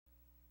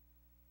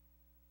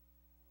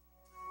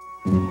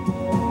I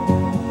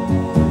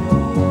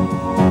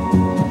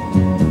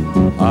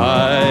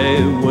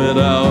went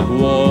out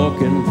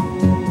walking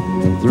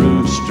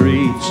through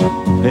streets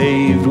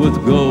paved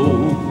with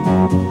gold,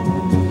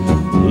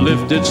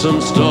 lifted some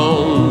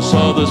stones,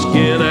 saw the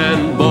skin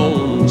and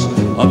bones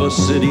of a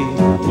city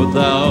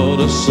without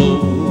a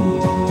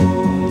soul.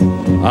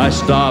 I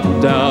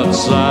stopped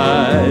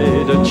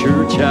outside a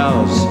church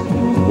house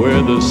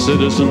where the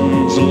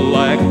citizens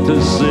like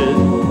to sit.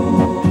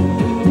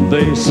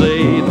 They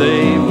say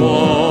they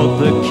want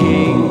the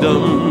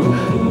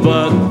kingdom,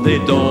 but they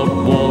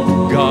don't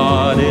want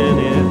God in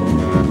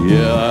it.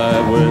 Yeah,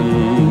 I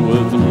went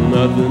with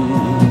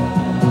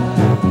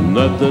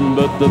nothing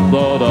but the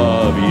thought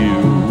of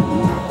you.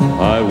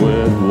 I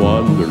went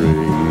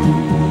wandering.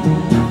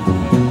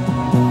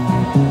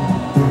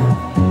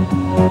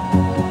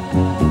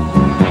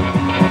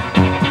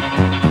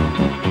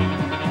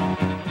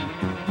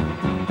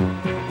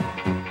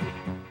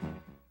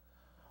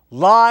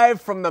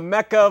 Live from the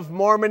Mecca of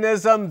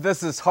Mormonism,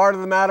 this is Heart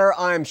of the Matter.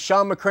 I'm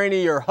Sean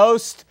McCraney, your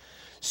host.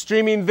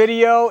 Streaming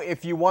video,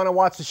 if you want to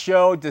watch the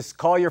show, just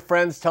call your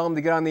friends, tell them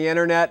to get on the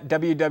internet,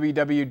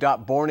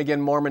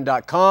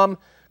 www.bornagainmormon.com.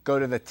 Go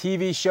to the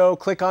TV show,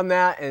 click on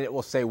that, and it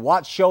will say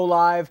Watch Show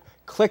Live.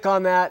 Click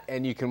on that,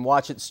 and you can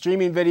watch it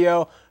streaming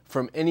video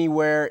from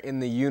anywhere in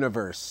the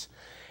universe.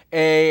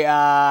 A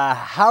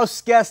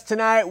house guest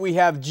tonight, we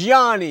have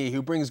Johnny,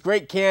 who brings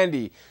great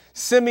candy.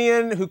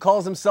 Simeon, who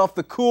calls himself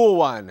the cool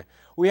one.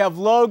 We have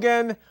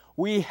Logan.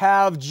 We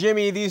have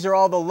Jimmy. These are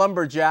all the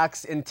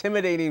lumberjacks,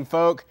 intimidating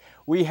folk.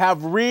 We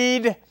have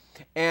Reed,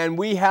 and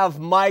we have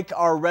Mike,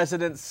 our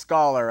resident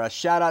scholar. A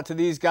shout out to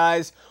these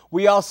guys.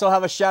 We also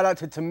have a shout out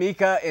to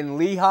Tamika in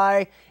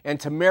Lehigh and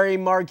to Mary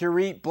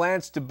Marguerite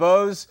Blanche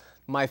DeBose,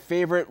 my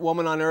favorite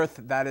woman on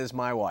earth. That is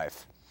my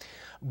wife.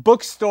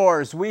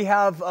 Bookstores. We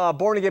have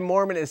Born Again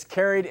Mormon is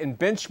carried in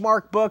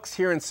Benchmark Books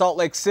here in Salt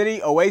Lake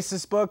City,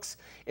 Oasis Books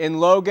in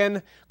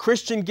Logan,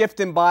 Christian Gift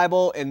and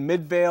Bible in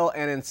Midvale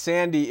and in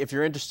Sandy. If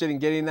you're interested in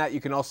getting that, you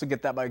can also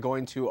get that by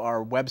going to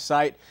our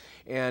website.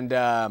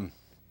 And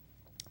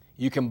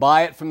you can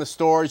buy it from the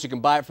stores, you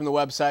can buy it from the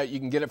website, you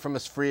can get it from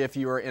us free if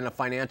you are in a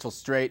financial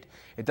strait.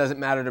 It doesn't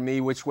matter to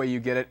me which way you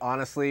get it.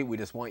 Honestly, we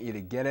just want you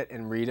to get it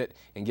and read it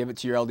and give it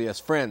to your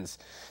LDS friends.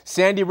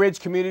 Sandy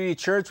Ridge Community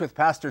Church with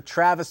Pastor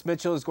Travis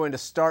Mitchell is going to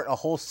start a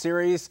whole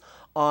series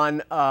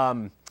on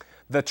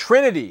the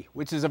Trinity,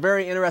 which is a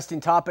very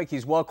interesting topic.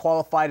 He's well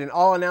qualified, and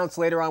I'll announce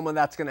later on when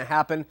that's going to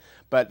happen,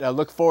 but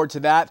look forward to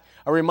that.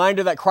 A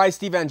reminder that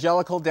Christ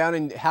Evangelical down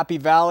in Happy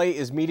Valley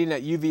is meeting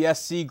at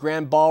UVSC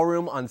Grand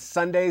Ballroom on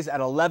Sundays at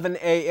 11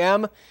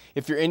 a.m.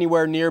 If you're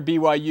anywhere near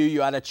BYU,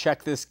 you ought to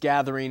check this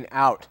gathering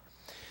out.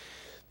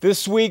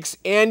 This week's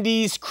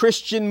Andy's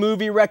Christian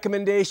movie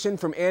recommendation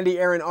from Andy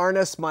Aaron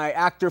Arness, my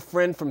actor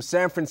friend from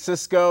San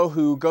Francisco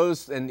who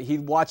goes and he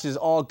watches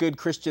all good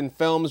Christian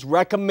films,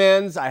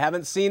 recommends, I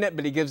haven't seen it,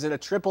 but he gives it a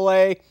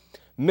AAA,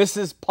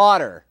 Mrs.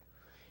 Potter.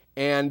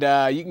 And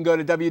you can go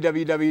to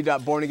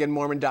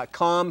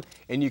www.bornagainmormon.com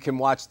and you can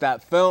watch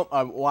that film,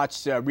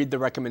 read the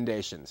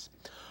recommendations.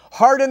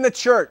 Heart in the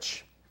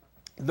Church.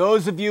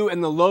 Those of you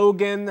in the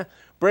Logan,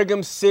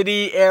 Brigham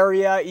City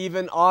area,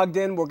 even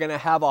Ogden, we're going to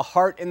have a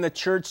Heart in the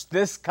Church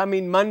this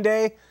coming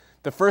Monday.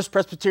 The First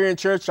Presbyterian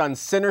Church on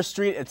Center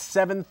Street at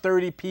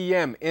 7:30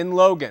 p.m. in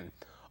Logan.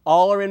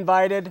 All are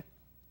invited.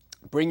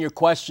 Bring your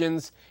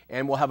questions,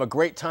 and we'll have a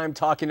great time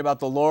talking about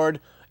the Lord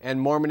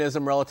and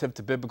Mormonism relative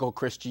to biblical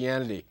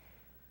Christianity.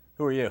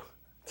 Who are you?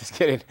 Just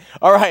kidding.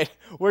 All right,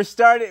 we're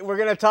starting. We're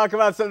going to talk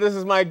about something. This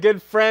is my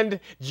good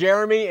friend,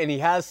 Jeremy, and he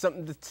has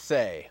something to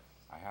say.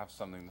 Have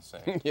something to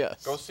say.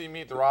 Yes. Go see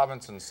Meet the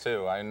Robinsons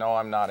too. I know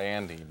I'm not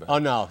Andy, but oh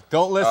no,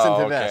 don't listen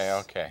to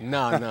this. Okay.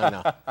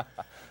 No.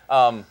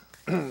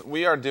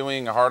 We are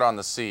doing Heart on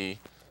the Sea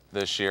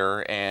this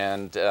year,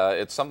 and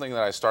it's something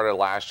that I started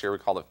last year. We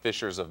called it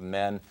Fishers of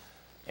Men,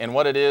 and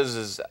what it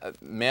is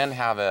men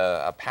have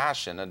a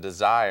passion, a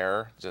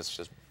desire,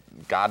 just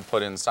God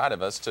put inside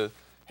of us to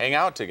hang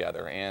out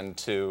together and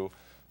to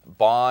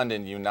bond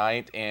and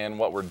unite. And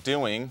what we're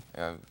doing,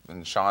 and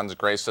Sean's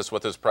graced us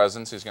with his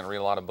presence. He's going to read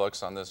a lot of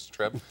books on this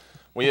trip.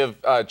 We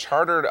have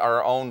chartered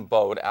our own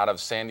boat out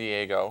of San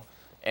Diego,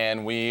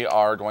 and we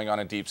are going on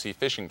a deep sea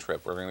fishing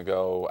trip. We're going to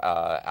go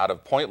out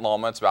of Point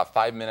Loma. It's about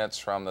 5 minutes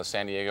from the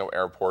San Diego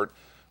airport.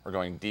 We're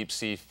going deep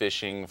sea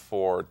fishing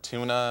for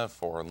tuna,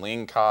 for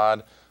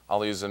lingcod, all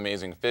these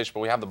amazing fish.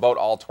 But we have the boat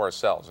all to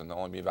ourselves, and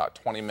there'll only be about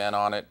 20 men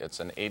on it. It's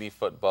an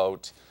 80-foot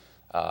boat.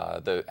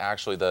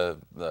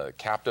 The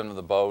captain of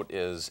the boat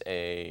is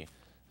a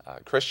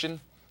Christian,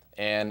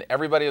 and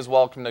everybody is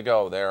welcome to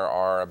go. There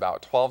are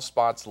about 12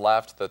 spots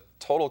left. The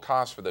total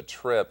cost for the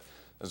trip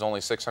is only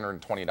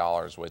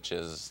 $620, which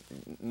is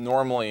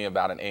normally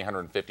about an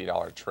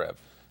 $850 trip.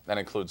 That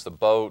includes the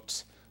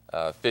boat,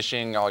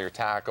 fishing, all your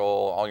tackle,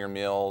 all your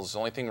meals. The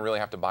only thing you really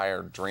have to buy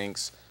are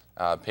drinks,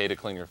 pay to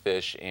clean your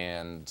fish,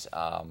 and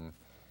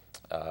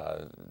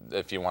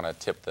if you want to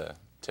tip the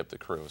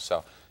crew.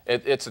 So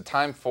it's a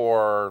time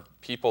for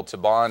people to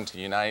bond, to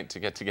unite, to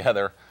get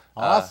together.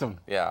 Awesome.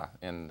 Yeah,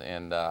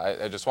 and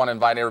I just want to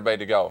invite everybody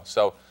to go.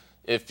 So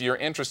if you're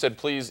interested,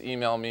 please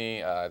email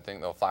me. I think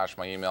they'll flash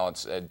my email.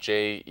 It's at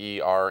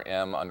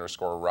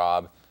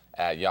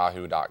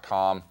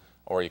jerm_rob@yahoo.com,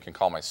 or you can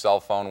call my cell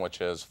phone,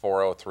 which is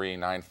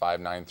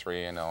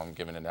 403-9593. I know I'm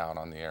giving it out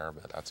on the air,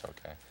 but that's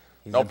okay.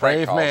 He's no a prank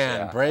brave calls, man,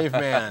 yeah. brave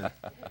man.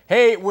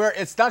 Hey,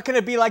 it's not going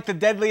to be like The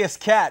Deadliest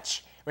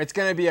Catch. It's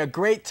going to be a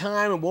great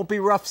time. It won't be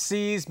rough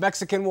seas,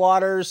 Mexican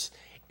waters,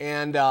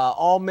 and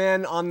all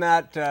men on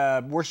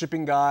that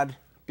worshiping God.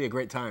 Be a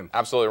great time.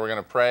 Absolutely. We're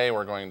going to pray.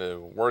 We're going to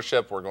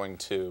worship. We're going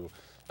to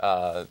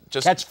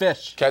just catch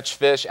fish. Catch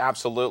fish,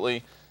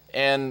 absolutely,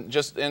 and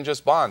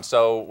just bond.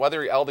 So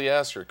whether you're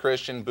LDS or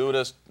Christian,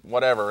 Buddhist,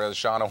 whatever, as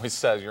Sean always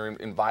says, you're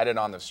invited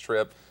on this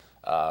trip.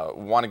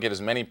 We want to get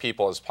as many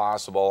people as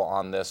possible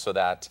on this, so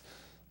that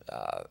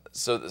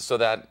so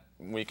that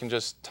we can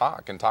just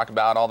talk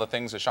about all the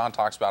things that Sean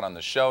talks about on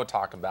the show.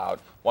 Talk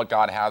about what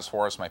God has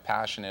for us. My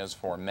passion is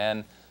for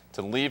men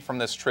to leave from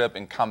this trip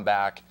and come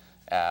back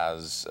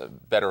as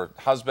better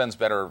husbands,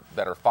 better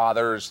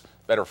fathers,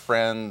 better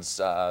friends,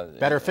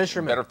 better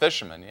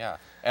fishermen. Yeah,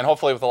 and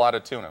hopefully with a lot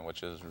of tuna,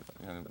 which is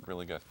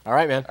really good. All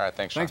right, man. All right,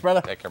 thanks, Sean. Thanks,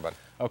 brother. Take care, buddy.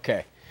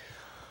 Okay.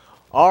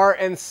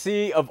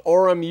 RNC of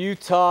Orem,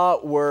 Utah,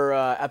 were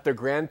at their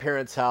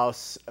grandparents'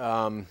 house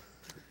a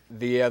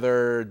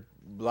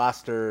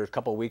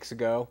couple weeks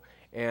ago,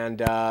 and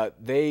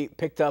they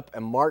picked up a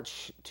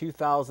March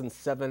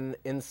 2007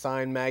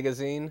 Ensign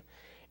magazine,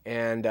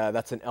 and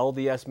that's an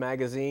LDS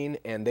magazine,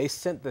 and they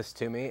sent this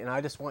to me, and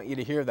I just want you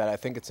to hear that. I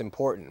think it's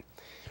important.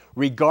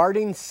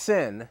 Regarding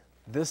sin,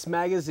 this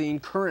magazine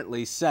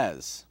currently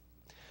says,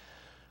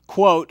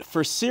 quote,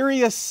 "For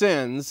serious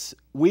sins,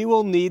 we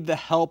will need the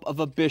help of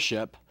a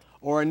bishop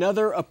or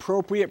another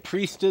appropriate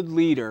priesthood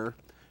leader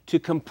to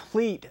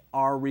complete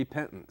our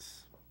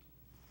repentance.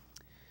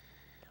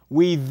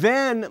 We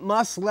then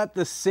must let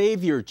the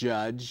Savior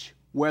judge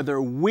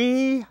whether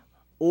we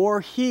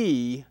or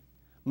he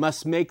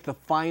must make the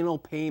final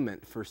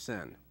payment for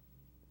sin."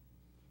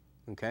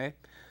 Okay?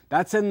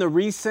 That's in the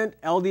recent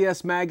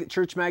LDS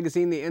Church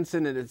magazine, The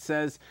Incident. It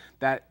says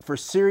that for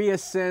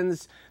serious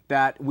sins,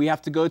 that we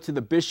have to go to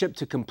the bishop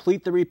to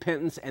complete the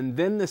repentance, and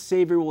then the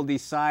Savior will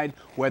decide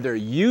whether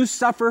you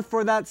suffer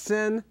for that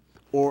sin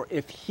or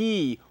if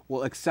he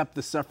will accept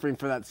the suffering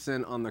for that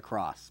sin on the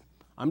cross.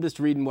 I'm just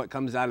reading what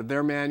comes out of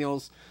their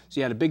manuals. So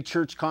you had a big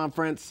church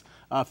conference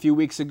a few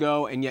weeks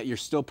ago, and yet you're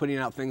still putting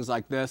out things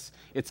like this.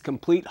 It's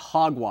complete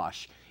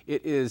hogwash.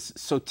 It is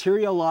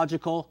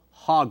soteriological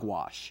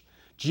hogwash.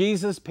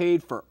 Jesus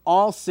paid for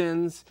all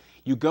sins.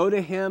 You go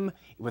to him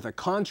with a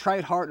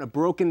contrite heart and a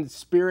broken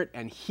spirit,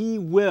 and he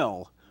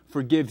will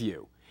forgive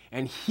you.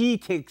 And he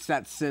takes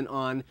that sin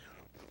on,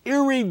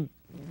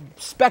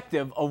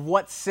 irrespective of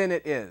what sin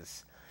it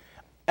is.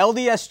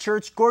 LDS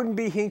Church, Gordon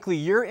B. Hinckley,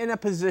 you're in a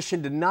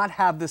position to not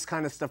have this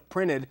kind of stuff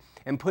printed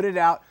and put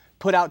out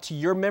to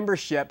your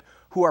membership,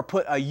 who are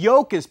a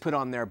yoke is put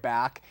on their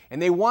back,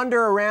 and they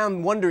wander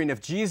around wondering if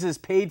Jesus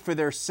paid for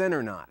their sin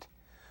or not.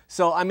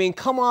 So, I mean,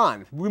 come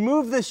on,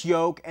 remove this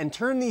yoke and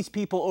turn these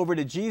people over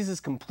to Jesus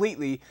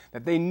completely,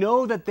 that they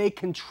know that they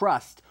can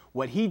trust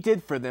what he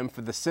did for them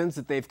for the sins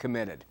that they've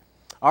committed.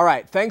 All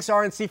right, thanks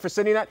RNC for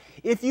sending that.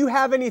 If you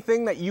have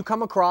anything that you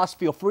come across,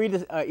 feel free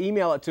to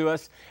email it to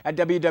us at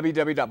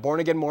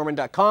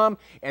www.bornagainmormon.com,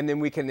 and then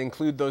we can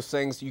include those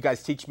things. You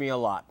guys teach me a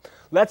lot.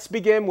 Let's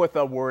begin with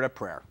a word of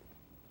prayer.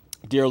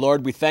 Dear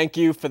Lord, we thank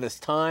you for this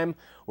time.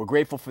 We're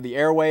grateful for the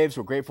airwaves.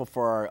 We're grateful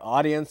for our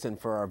audience and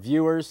for our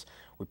viewers.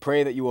 We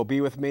pray that you will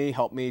be with me,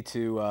 help me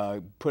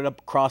to put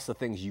up across the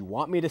things you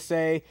want me to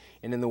say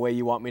and in the way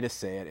you want me to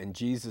say it. In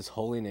Jesus'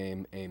 holy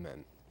name,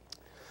 amen.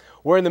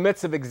 We're in the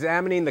midst of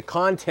examining the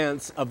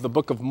contents of the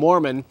Book of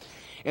Mormon.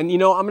 And, you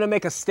know, I'm going to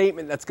make a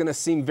statement that's going to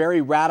seem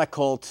very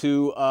radical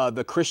to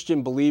the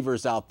Christian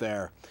believers out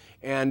there.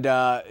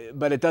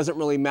 But it doesn't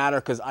really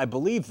matter because I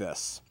believe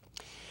this.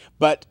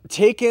 But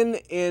taken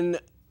in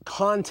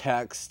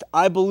context,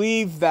 I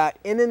believe that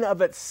in and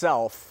of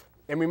itself,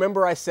 and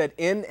remember I said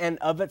in and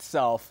of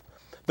itself,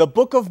 the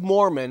Book of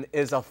Mormon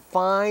is a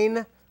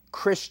fine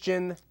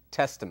Christian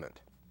testament.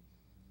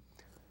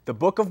 The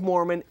Book of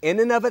Mormon in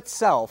and of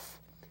itself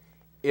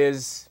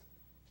is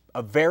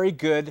a very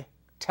good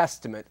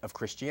testament of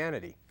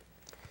Christianity.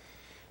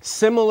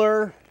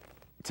 Similar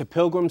to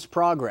Pilgrim's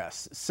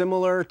Progress,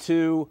 similar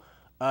to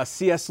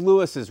C.S.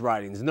 Lewis's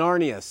writings,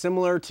 Narnia,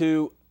 similar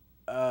to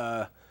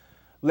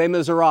Les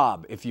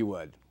Miserables, if you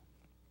would.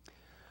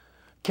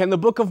 Can the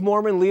Book of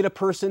Mormon lead a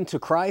person to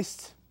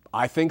Christ?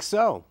 I think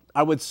so.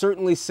 I would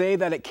certainly say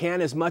that it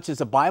can as much as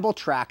a Bible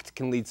tract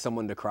can lead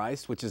someone to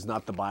Christ, which is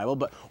not the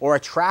Bible, or a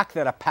tract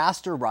that a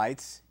pastor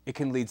writes, it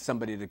can lead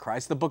somebody to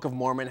Christ. The Book of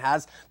Mormon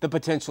has the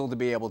potential to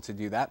be able to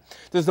do that.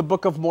 Does the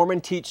Book of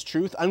Mormon teach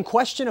truth?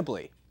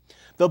 Unquestionably.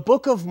 The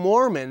Book of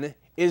Mormon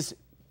is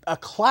a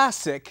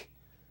classic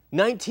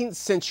 19th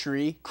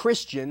century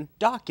Christian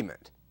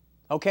document.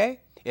 Okay?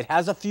 It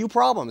has a few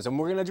problems, and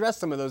we're going to address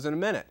some of those in a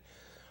minute.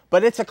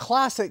 But it's a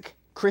classic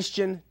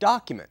Christian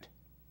document.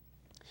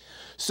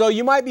 So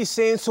you might be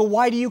saying, so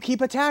why do you keep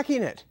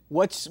attacking it?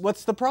 What's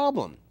the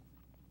problem?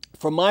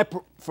 From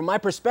my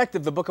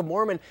perspective, the Book of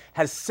Mormon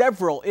has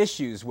several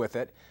issues with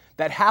it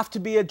that have to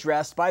be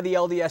addressed by the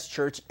LDS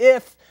Church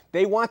if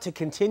they want to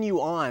continue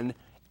on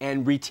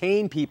and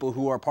retain people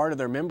who are part of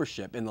their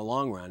membership in the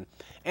long run,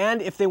 and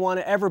if they want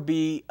to ever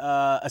be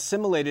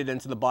assimilated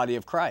into the body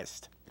of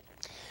Christ.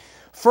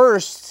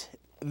 First,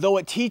 though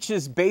it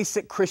teaches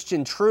basic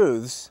Christian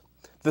truths,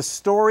 the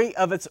story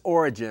of its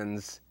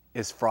origins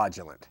is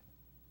fraudulent.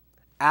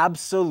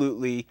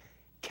 Absolutely,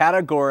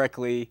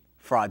 categorically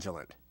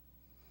fraudulent.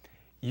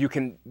 You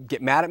can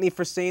get mad at me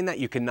for saying that.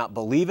 You can not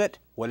believe it.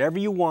 Whatever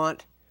you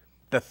want.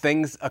 The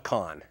thing's a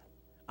con.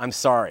 I'm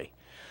sorry.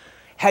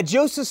 Had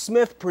Joseph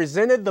Smith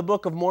presented the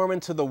Book of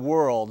Mormon to the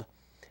world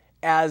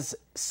as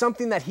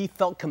something that he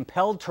felt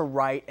compelled to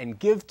write and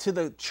give to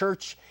the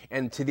church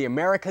and to the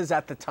Americas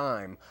at the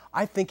time,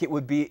 I think it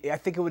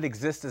would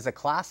exist as a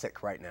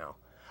classic right now.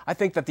 I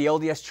think that the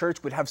LDS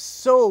Church would have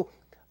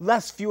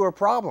fewer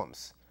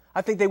problems.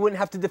 I think they wouldn't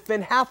have to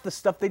defend half the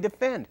stuff they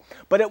defend.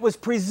 But it was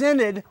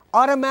presented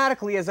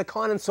automatically as a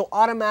con, and so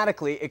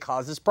automatically it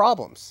causes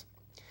problems.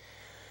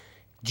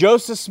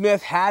 Joseph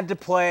Smith had to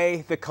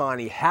play the con.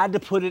 He had to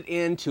put it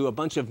into a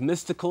bunch of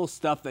mystical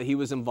stuff that he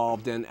was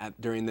involved in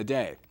during the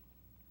day.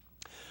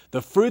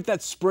 The fruit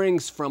that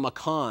springs from a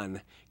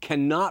con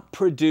cannot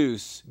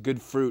produce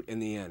good fruit in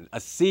the end. A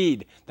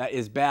seed that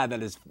is bad,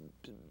 that is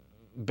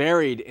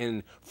buried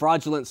in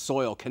fraudulent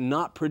soil,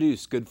 cannot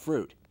produce good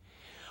fruit.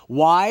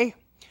 Why?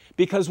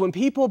 Because when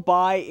people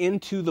buy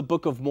into the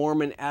Book of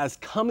Mormon as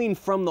coming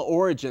from the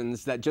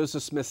origins that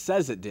Joseph Smith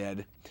says it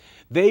did,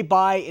 they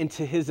buy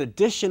into his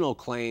additional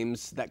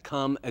claims that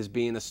come as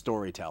being a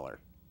storyteller.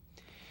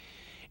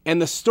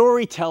 And the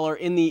storyteller,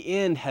 in the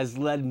end, has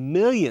led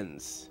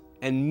millions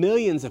and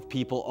millions of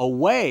people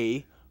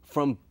away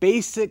from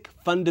basic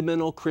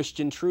fundamental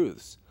Christian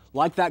truths.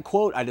 Like that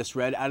quote I just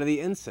read out of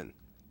the Ensign.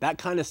 That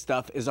kind of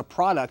stuff is a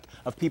product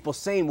of people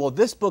saying, well,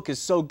 this book is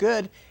so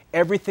good,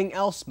 everything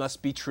else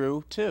must be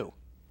true too.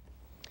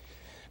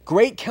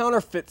 Great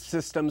counterfeit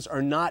systems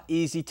are not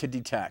easy to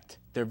detect.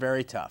 They're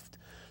very tough.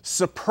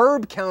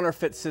 Superb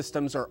counterfeit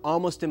systems are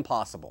almost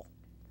impossible.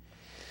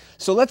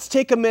 So let's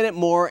take a minute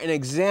more and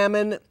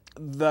examine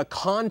the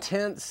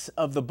contents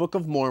of the Book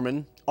of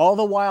Mormon, all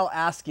the while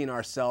asking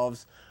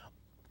ourselves,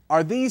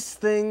 are these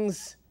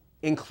things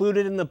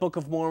included in the Book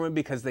of Mormon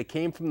because they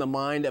came from the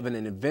mind of an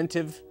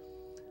inventive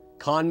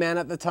con man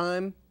at the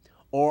time?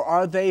 Or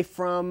are they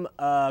from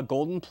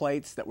golden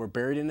plates that were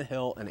buried in a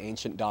hill, an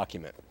ancient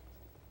document?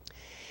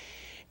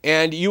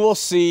 And you will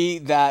see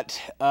that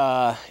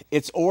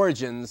its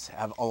origins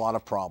have a lot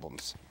of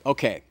problems.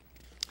 Okay.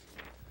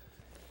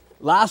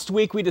 Last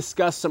week we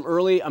discussed some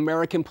early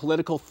American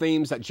political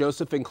themes that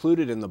Joseph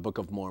included in the Book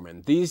of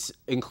Mormon. These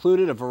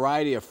included a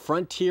variety of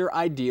frontier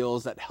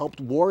ideals that helped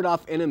ward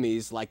off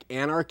enemies like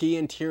anarchy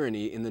and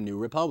tyranny in the New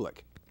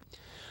Republic.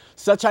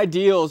 Such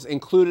ideals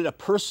included a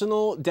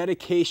personal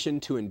dedication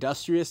to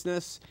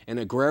industriousness, an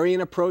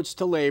agrarian approach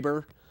to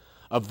labor,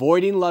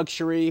 avoiding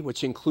luxury,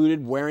 which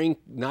included wearing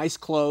nice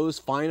clothes,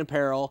 fine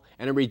apparel,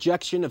 and a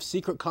rejection of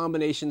secret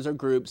combinations or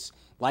groups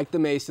like the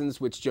Masons,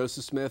 which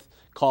Joseph Smith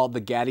called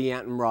the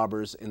Gadianton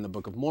robbers in the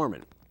Book of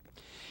Mormon.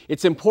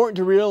 It's important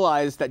to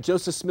realize that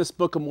Joseph Smith's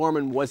Book of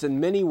Mormon was in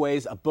many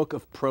ways a book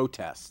of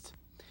protest.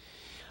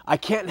 I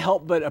can't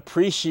help but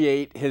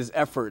appreciate his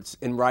efforts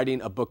in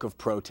writing a book of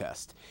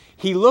protest.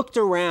 He looked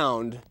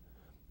around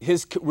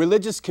his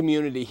religious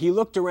community, he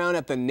looked around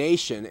at the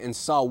nation and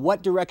saw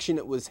what direction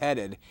it was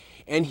headed,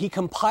 and he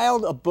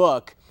compiled a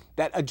book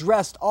that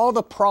addressed all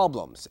the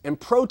problems and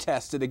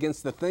protested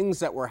against the things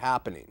that were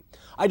happening.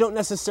 I don't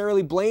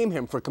necessarily blame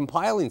him for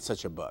compiling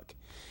such a book.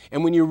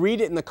 And when you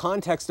read it in the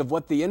context of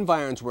what the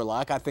environs were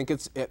like, I think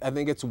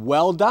it's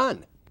well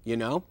done, you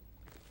know?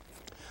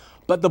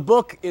 But the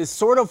book is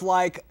sort of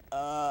like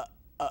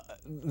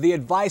the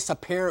advice a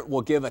parent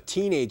will give a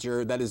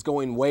teenager that is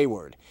going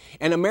wayward.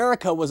 And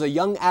America was a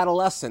young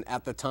adolescent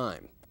at the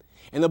time.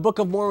 And the Book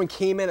of Mormon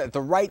came in at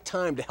the right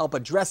time to help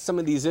address some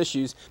of these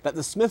issues that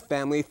the Smith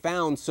family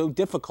found so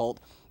difficult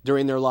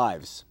during their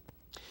lives.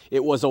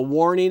 It was a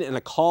warning and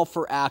a call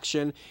for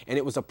action, and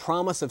it was a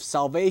promise of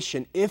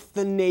salvation if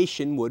the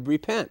nation would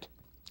repent.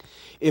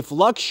 If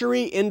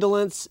luxury,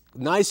 indolence,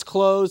 nice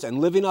clothes, and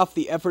living off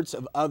the efforts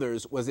of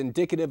others was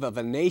indicative of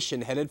a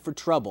nation headed for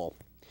trouble,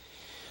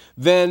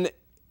 then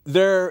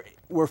there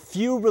were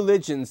few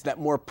religions that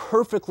more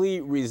perfectly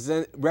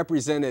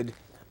represented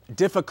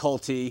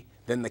difficulty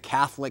than the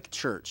Catholic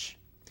Church.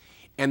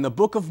 And the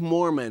Book of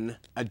Mormon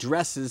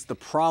addresses the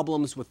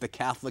problems with the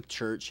Catholic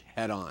Church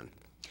head on.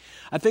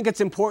 I think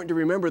it's important to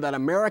remember that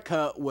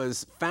America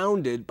was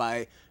founded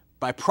by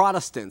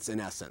Protestants, in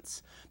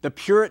essence. The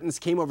Puritans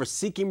came over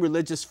seeking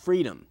religious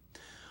freedom.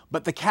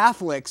 But the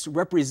Catholics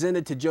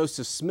represented to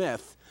Joseph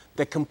Smith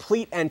the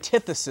complete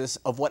antithesis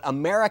of what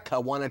America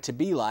wanted to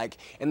be like,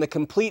 and the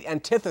complete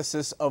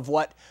antithesis of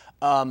what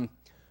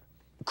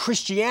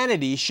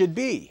Christianity should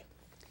be.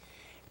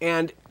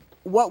 And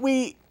what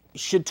we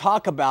should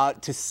talk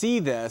about to see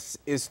this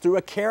is through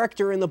a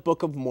character in the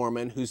Book of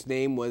Mormon whose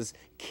name was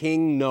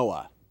King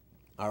Noah.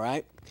 All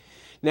right?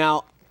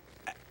 Now,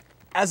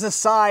 as a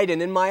side,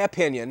 and in my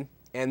opinion,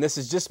 and this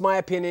is just my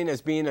opinion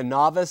as being a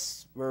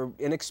novice or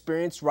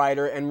inexperienced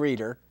writer and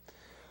reader,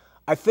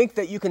 I think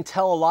that you can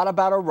tell a lot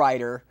about a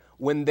writer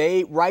when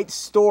they write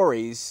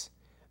stories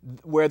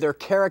where their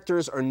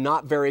characters are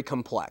not very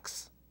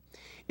complex.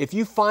 If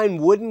you find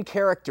wooden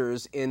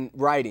characters in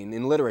writing,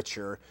 in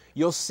literature,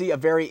 you'll see a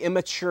very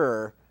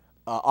immature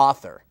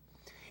author.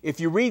 If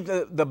you read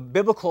the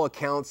biblical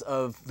accounts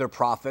of their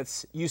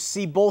prophets, you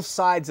see both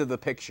sides of the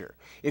picture.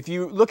 If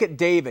you look at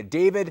David,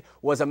 David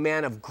was a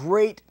man of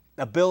great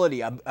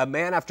ability, a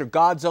man after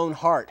God's own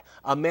heart,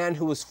 a man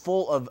who was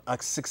full of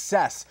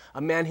success,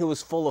 a man who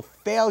was full of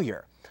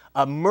failure,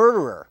 a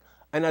murderer,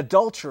 an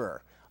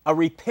adulterer, a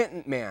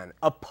repentant man,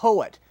 a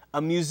poet,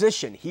 a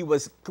musician. He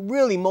was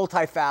really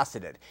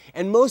multifaceted.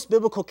 And most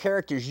biblical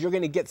characters, you're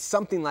going to get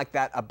something like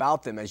that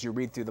about them as you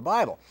read through the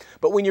Bible.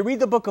 But when you read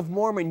the Book of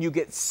Mormon, you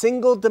get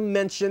single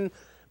dimensional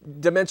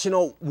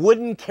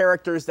wooden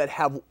characters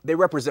that they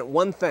represent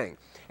one thing.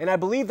 And I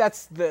believe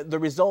that's the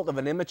result of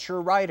an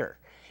immature writer.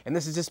 And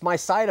this is just my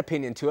side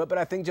opinion to it, but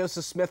I think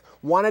Joseph Smith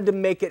wanted to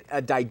make it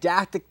a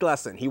didactic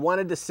lesson. He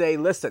wanted to say,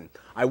 listen,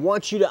 I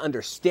want you to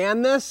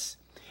understand this,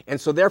 and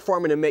so therefore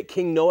I'm going to make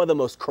King Noah the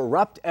most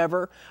corrupt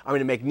ever. I'm going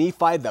to make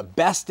Nephi the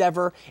best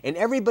ever. And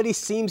everybody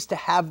seems to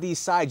have these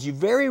sides. You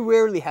very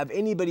rarely have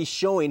anybody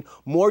showing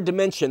more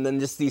dimension than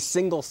just these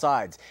single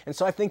sides. And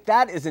so I think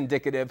that is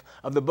indicative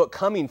of the book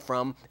coming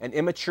from an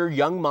immature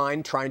young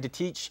mind trying to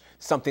teach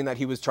something that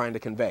he was trying to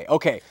convey.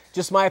 Okay,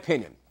 just my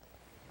opinion.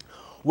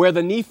 Where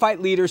the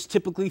Nephite leaders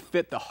typically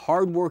fit the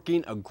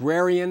hardworking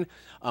agrarian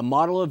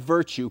model of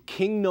virtue,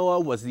 King Noah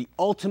was the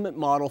ultimate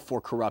model for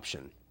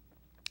corruption.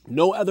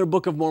 No other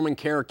Book of Mormon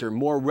character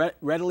more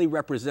readily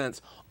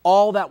represents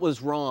all that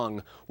was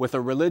wrong with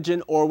a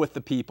religion or with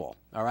the people,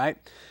 all right?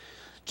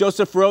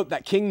 Joseph wrote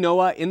that King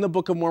Noah in the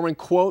Book of Mormon,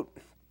 quote,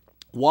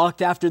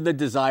 walked after the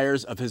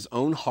desires of his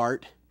own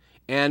heart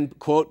and,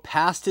 quote,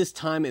 passed his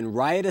time in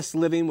riotous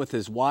living with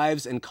his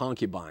wives and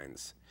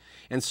concubines,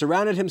 and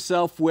surrounded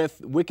himself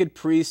with wicked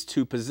priests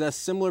who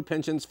possessed similar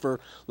penchants for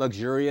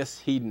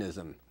luxurious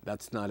hedonism.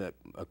 That's not a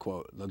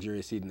quote.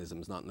 Luxurious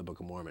hedonism is not in the Book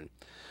of Mormon.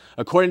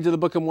 According to the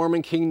Book of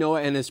Mormon, King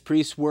Noah and his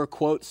priests were,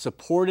 quote,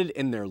 supported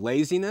in their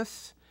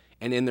laziness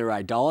and in their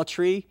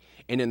idolatry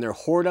and in their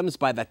whoredoms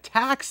by the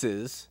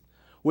taxes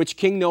which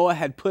King Noah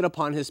had put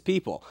upon his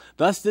people.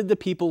 Thus did the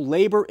people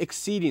labor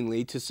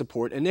exceedingly to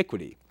support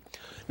iniquity.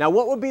 Now,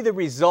 what would be the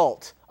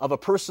result of a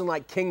person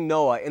like King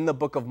Noah in the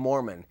Book of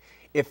Mormon?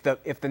 If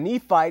the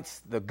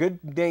Nephites, the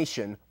good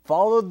nation,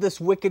 followed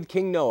this wicked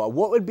King Noah,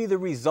 what would be the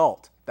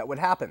result that would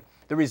happen?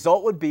 The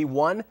result would be,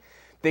 one,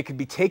 they could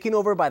be taken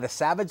over by the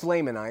savage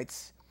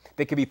Lamanites.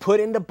 They could be put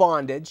into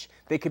bondage.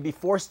 They could be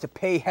forced to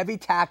pay heavy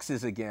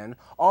taxes again.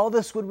 All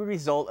this would be a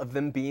result of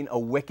them being a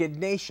wicked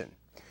nation.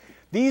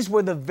 These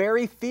were the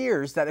very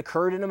fears that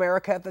occurred in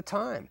America at the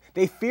time.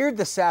 They feared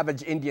the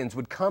savage Indians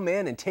would come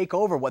in and take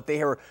over what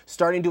they were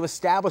starting to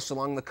establish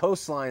along the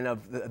coastline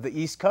of the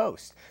East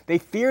Coast. They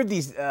feared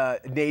these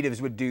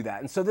natives would do that.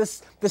 And so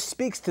this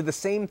speaks to the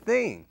same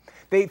thing.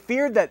 They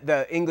feared that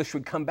the English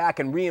would come back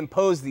and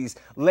reimpose these,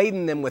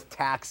 laden them with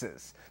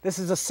taxes. This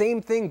is the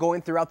same thing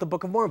going throughout the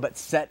Book of Mormon, but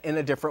set in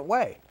a different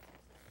way.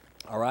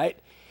 All right?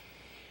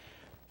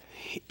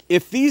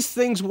 If these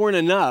things weren't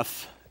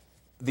enough,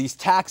 these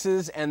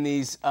taxes and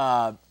these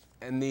bondages,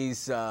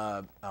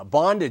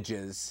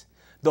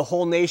 the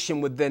whole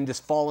nation would then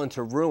just fall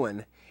into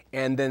ruin,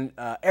 and then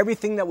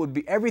everything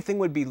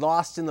would be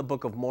lost in the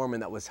Book of Mormon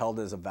that was held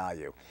as a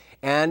value.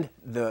 And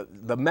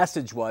the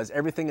message was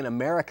everything in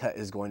America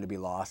is going to be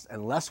lost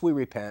unless we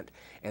repent,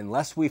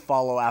 unless we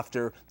follow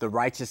after the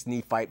righteous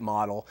Nephite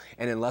model,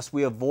 and unless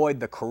we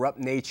avoid the corrupt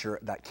nature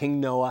that King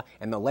Noah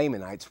and the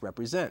Lamanites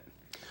represent.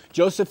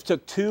 Joseph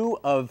took two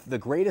of the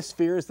greatest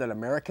fears that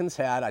Americans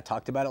had, I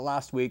talked about it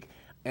last week,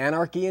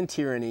 anarchy and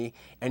tyranny,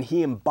 and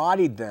he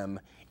embodied them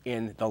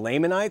in the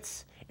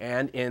Lamanites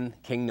and in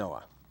King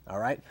Noah, all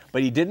right?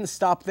 But he didn't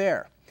stop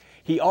there.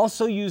 He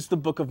also used the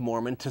Book of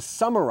Mormon to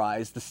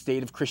summarize the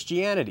state of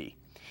Christianity.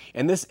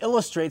 And this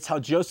illustrates how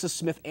Joseph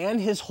Smith and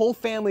his whole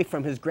family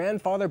from his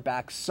grandfather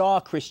back saw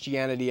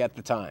Christianity at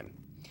the time.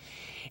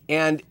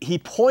 And he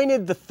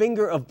pointed the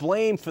finger of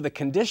blame for the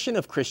condition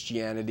of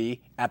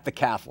Christianity at the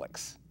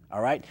Catholics.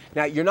 All right?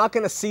 Now, you're not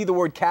going to see the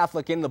word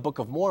Catholic in the Book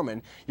of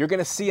Mormon. You're going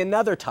to see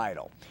another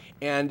title.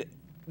 And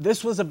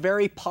this was a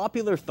very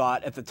popular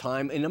thought at the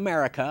time in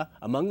America,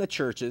 among the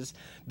churches,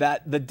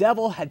 that the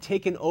devil had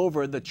taken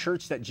over the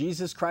church that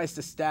Jesus Christ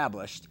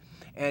established,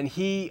 and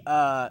he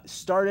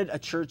started a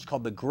church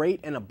called the Great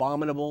and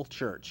Abominable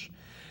Church.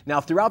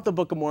 Now, throughout the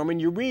Book of Mormon,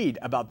 you read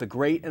about the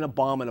Great and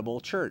Abominable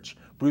Church.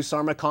 Bruce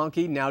R.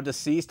 McConkie, now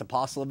deceased,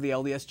 apostle of the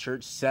LDS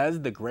Church, says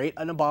the Great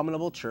and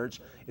Abominable Church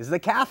is the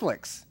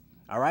Catholics.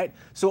 All right?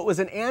 So it was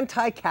an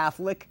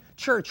anti-Catholic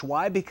church.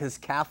 Why? Because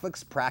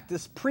Catholics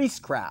practiced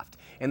priestcraft,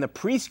 and the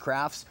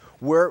priestcrafts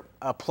were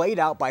played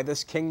out by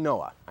this King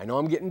Noah. I know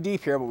I'm getting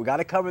deep here, but we got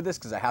to cover this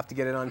because I have to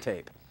get it on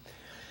tape.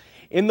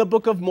 In the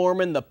Book of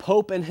Mormon, the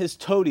Pope and his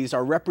toadies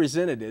are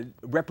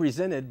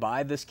represented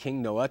by this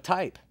King Noah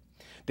type.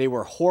 They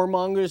were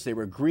whoremongers, they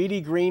were greedy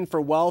green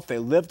for wealth, they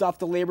lived off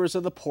the labors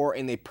of the poor,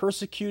 and they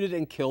persecuted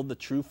and killed the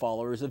true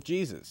followers of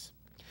Jesus.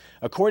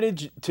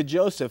 According to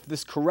Joseph,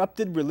 this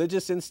corrupted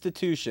religious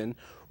institution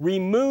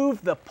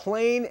removed the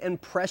plain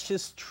and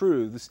precious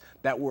truths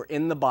that were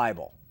in the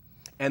Bible.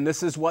 And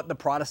this is what the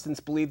Protestants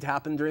believed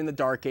happened during the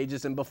Dark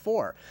Ages and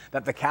before,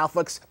 that the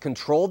Catholics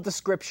controlled the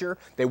Scripture,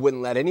 they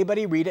wouldn't let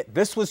anybody read it.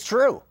 This was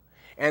true.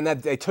 And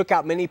that they took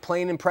out many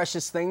plain and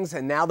precious things,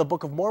 and now the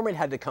Book of Mormon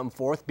had to come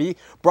forth, be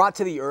brought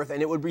to the earth,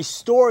 and it would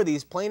restore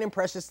these plain and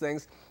precious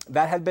things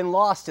that had been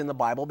lost in the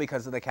Bible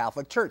because of the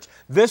Catholic Church.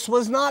 This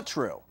was not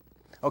true.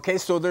 Okay,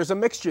 so there's a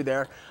mixture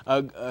there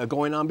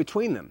going on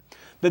between them.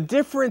 The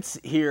difference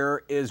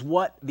here is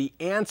what the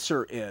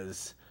answer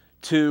is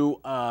to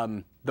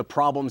the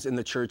problems in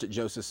the church at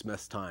Joseph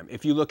Smith's time.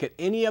 If you look at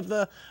any of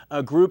the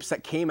groups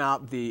that came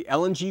out, the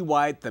Ellen G.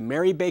 White, the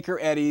Mary Baker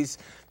Eddies,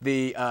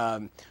 the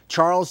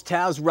Charles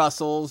Taz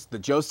Russells, the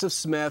Joseph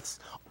Smiths,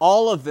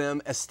 all of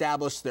them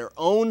established their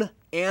own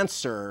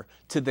answer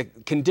to the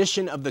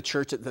condition of the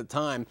church at the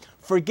time,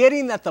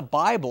 forgetting that the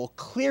Bible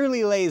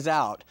clearly lays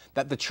out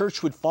that the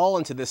church would fall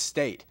into this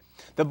state.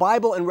 The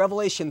Bible in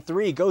Revelation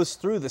 3 goes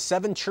through the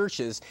 7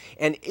 churches,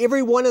 and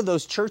every one of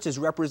those churches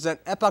represent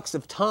epochs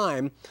of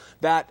time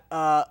that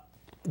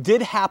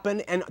did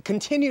happen and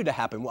continue to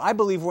happen. Well, I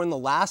believe we're in the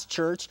last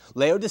church,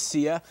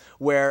 Laodicea,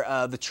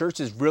 where the church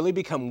has really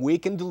become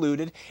weak and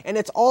deluded, and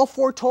it's all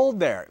foretold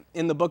there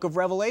in the book of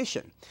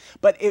Revelation.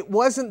 But it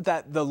wasn't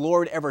that the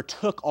Lord ever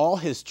took all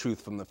his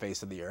truth from the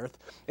face of the earth.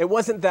 It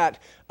wasn't that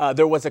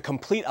there was a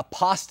complete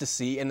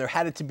apostasy and there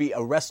had to be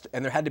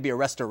a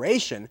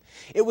restoration.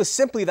 It was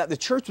simply that the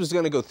church was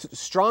going to go through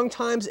strong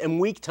times and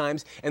weak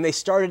times, and they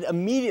started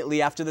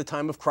immediately after the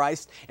time of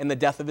Christ and the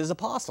death of his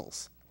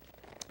apostles.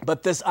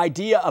 But this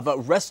idea of a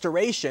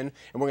restoration,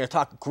 and we're going to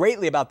talk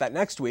greatly about that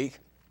next week,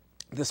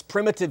 this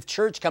primitive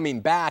church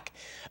coming back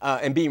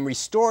and being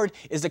restored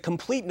is a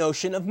complete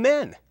notion of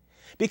men.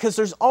 Because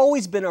there's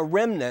always been a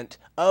remnant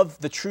of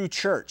the true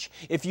church.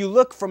 If you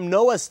look from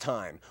Noah's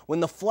time, when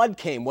the flood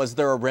came, was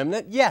there a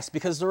remnant? Yes,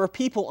 because there were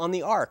people on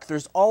the ark.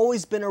 There's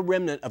always been a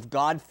remnant of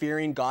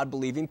God-fearing,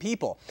 God-believing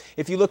people.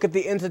 If you look at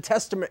the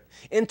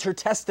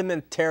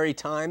intertestamentary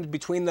times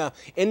between the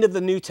end of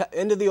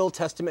the Old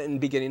Testament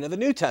and beginning of the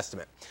New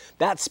Testament,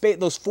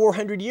 those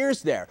 400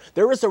 years there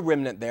was a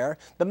remnant there.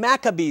 The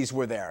Maccabees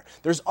were there.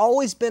 There's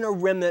always been a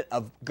remnant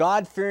of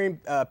God-fearing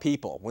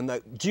people. When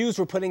the Jews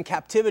were put in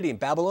captivity in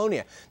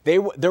Babylonia,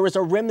 there was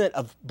a remnant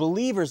of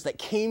believers that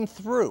came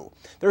through.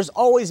 There's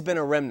always been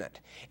a remnant.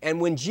 And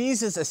when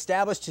Jesus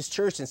established his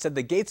church and said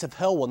the gates of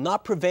hell will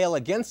not prevail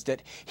against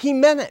it, he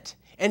meant it.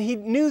 And he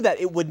knew that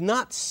it would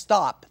not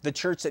stop the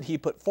church that he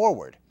put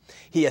forward.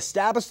 He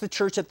established the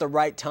church at the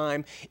right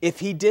time. If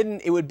he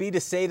didn't, it would be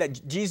to say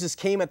that Jesus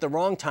came at the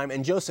wrong time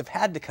and Joseph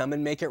had to come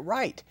and make it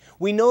right.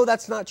 We know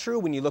that's not true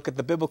when you look at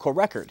the biblical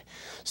record.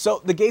 So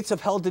the gates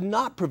of hell did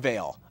not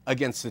prevail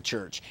against the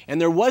church,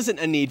 and there wasn't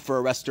a need for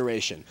a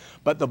restoration.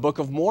 But the Book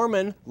of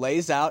Mormon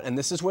lays out, and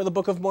this is where the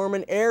Book of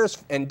Mormon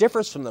errs and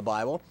differs from the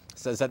Bible,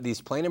 says that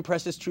these plain and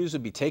precious truths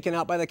would be taken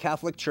out by the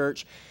Catholic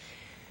Church,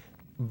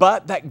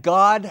 but that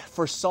God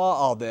foresaw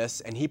all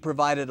this, and he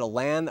provided a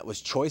land that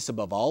was choice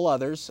above all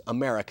others,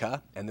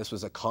 America, and this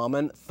was a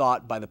common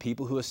thought by the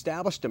people who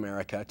established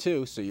America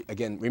too. So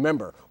again,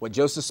 remember, what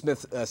Joseph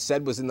Smith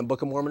said was in the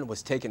Book of Mormon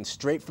was taken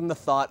straight from the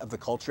thought of the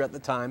culture at the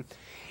time,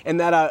 and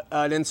that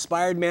an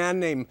inspired man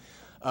named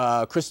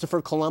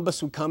Christopher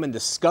Columbus would come and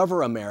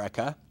discover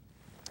America,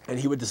 and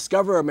he would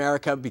discover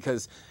America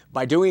because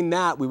by doing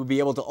that, we would be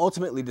able to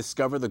ultimately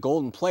discover the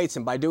golden plates.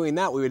 And by doing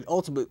that, we would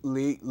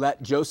ultimately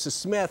let Joseph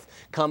Smith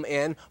come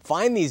in,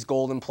 find these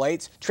golden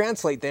plates,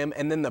 translate them,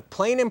 and then the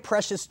plain and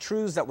precious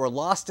truths that were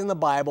lost in the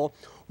Bible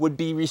would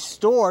be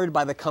restored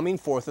by the coming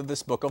forth of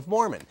this Book of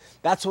Mormon.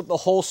 That's what the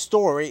whole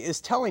story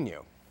is telling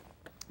you.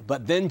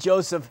 But then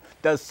Joseph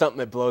does something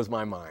that blows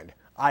my mind.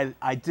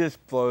 I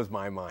just blows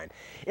my mind.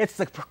 It's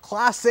the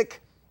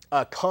classic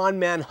con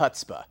man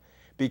chutzpah.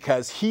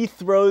 Because he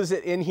throws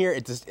it in here,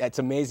 it's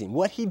amazing.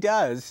 What he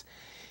does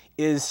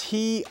is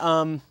he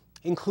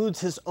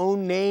includes his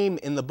own name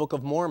in the Book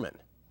of Mormon.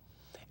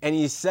 And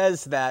he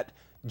says that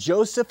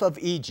Joseph of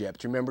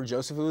Egypt, remember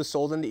Joseph who was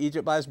sold into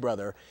Egypt by his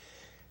brother,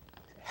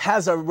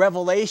 has a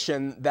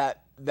revelation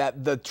that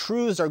the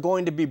truths are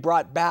going to be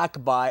brought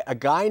back by a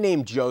guy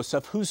named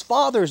Joseph whose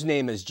father's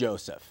name is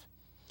Joseph.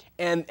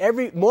 And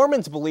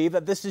Mormons believe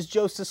that this is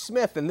Joseph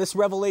Smith, and this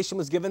revelation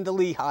was given to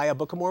Lehi, a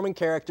Book of Mormon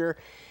character.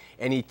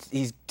 And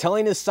he's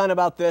telling his son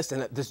about this,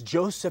 and that this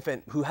Joseph,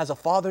 who has a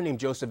father named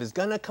Joseph, is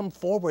going to come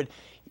forward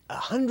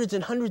hundreds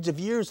and hundreds of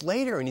years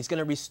later, and he's going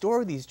to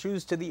restore these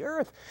truths to the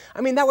earth.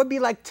 I mean, that would be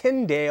like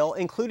Tyndale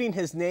including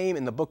his name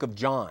in the book of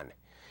John.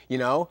 you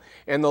know.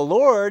 And the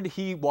Lord,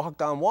 he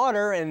walked on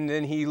water, and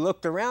then he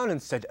looked around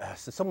and said,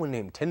 so someone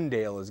named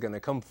Tyndale is going to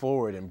come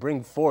forward and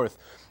bring forth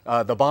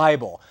the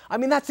Bible. I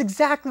mean, that's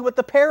exactly what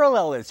the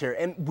parallel is here,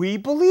 and we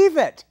believe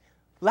it.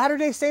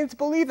 Latter-day Saints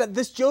believe that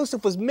this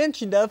Joseph was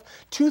mentioned of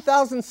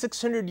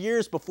 2,600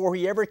 years before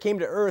he ever came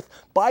to earth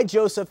by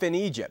Joseph in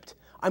Egypt.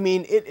 I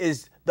mean, it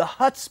is the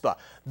chutzpah,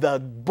 the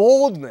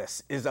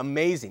boldness is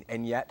amazing,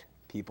 and yet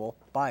people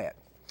buy it.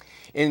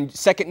 In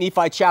 2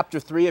 Nephi chapter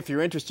 3, if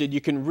you're interested,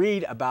 you can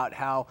read about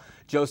how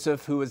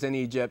Joseph, who was in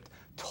Egypt,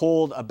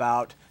 told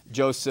about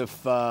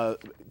Joseph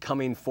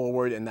coming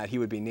forward and that he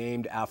would be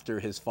named after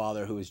his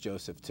father, who was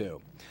Joseph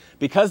too.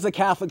 Because the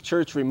Catholic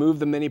Church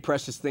removed the many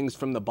precious things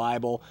from the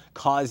Bible,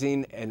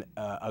 causing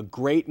a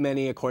great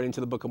many, according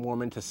to the Book of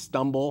Mormon, to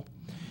stumble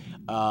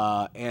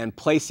and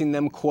placing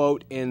them,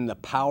 quote, in the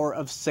power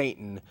of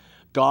Satan,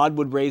 God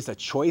would raise a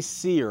choice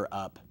seer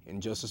up,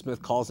 and Joseph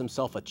Smith calls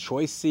himself a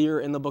choice seer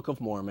in the Book of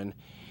Mormon,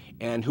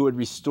 and who would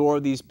restore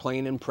these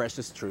plain and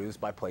precious truths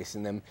by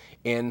placing them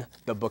in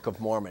the Book of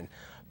Mormon.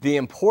 The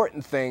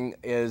important thing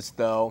is,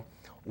 though,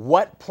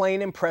 what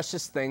plain and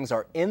precious things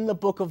are in the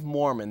Book of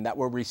Mormon that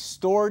were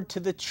restored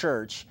to the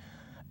church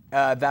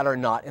that are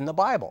not in the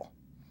Bible.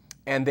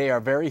 And they are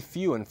very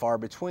few and far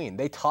between.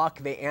 They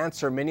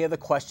answer many of the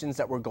questions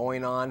that were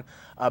going on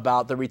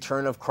about the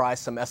return of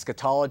Christ, some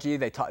eschatology.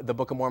 The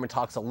Book of Mormon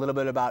talks a little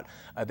bit about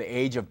the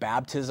age of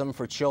baptism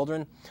for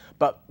children.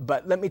 But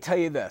let me tell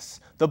you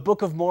this. The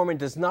Book of Mormon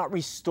does not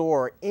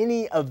restore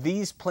any of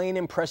these plain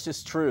and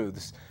precious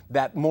truths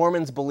that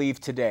Mormons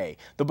believe today.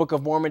 The Book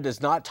of Mormon does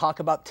not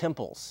talk about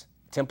temples.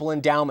 Temple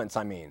endowments,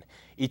 I mean,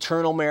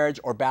 eternal marriage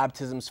or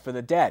baptisms for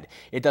the dead.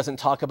 It doesn't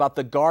talk about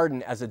the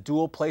garden as a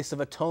dual place of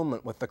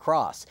atonement with the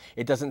cross.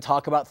 It doesn't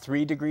talk about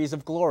 3 degrees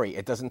of glory.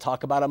 It doesn't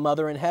talk about a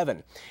mother in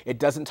heaven. It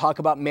doesn't talk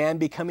about man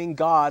becoming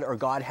God or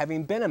God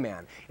having been a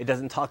man. It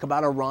doesn't talk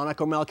about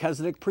Aaronic or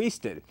Melchizedek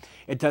priesthood.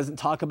 It doesn't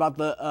talk about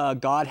the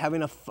God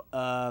having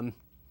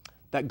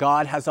that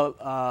God has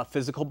a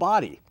physical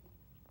body.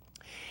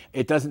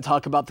 It doesn't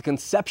talk about the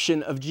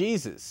conception of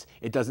Jesus.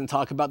 It doesn't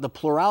talk about the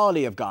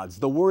plurality of gods,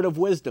 the word of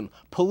wisdom,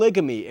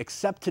 polygamy,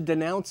 except to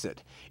denounce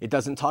it. It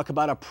doesn't talk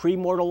about a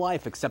premortal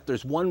life, except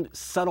there's one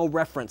subtle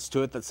reference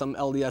to it that some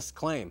LDS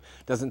claim.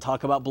 It doesn't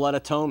talk about blood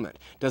atonement.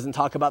 It doesn't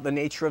talk about the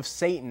nature of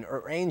Satan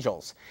or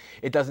angels.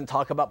 It doesn't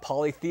talk about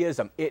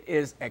polytheism. It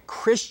is a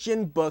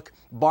Christian book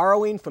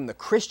borrowing from the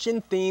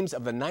Christian themes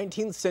of the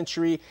 19th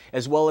century,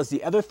 as well as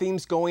the other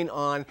themes going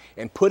on,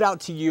 and put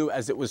out to you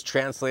as it was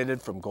translated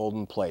from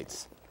golden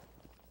plates.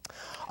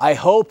 I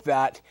hope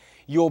that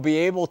you'll be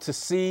able to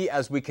see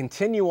as we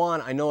continue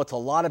on, I know it's a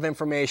lot of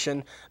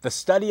information, the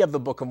study of the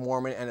Book of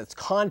Mormon and its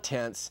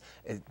contents.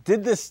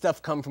 Did this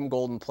stuff come from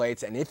golden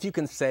plates? And if you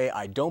can say,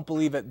 I don't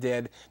believe it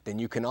did, then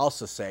you can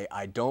also say,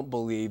 I don't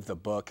believe the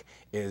book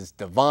is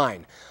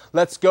divine.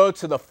 Let's go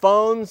to the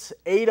phones,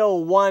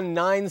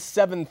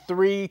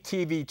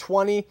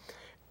 801-973-TV20.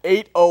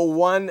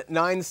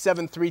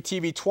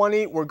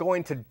 801-973-TV20. We're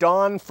going to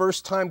Dawn,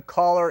 first-time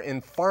caller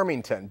in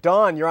Farmington.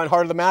 Dawn, you're on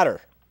Heart of the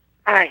Matter.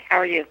 Hi, how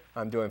are you?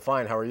 I'm doing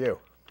fine. How are you?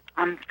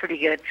 I'm pretty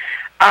good.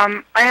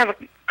 I have a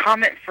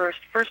comment first.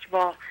 First of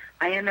all,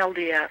 I am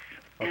LDS,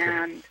 Okay.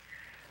 and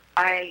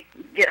I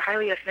get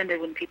highly offended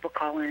when people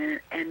call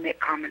in and make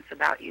comments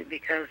about you,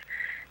 because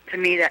to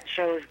me that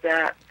shows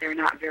that they're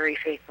not very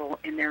faithful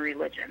in their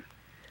religion.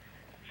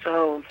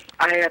 So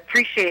I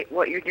appreciate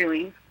what you're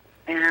doing,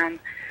 and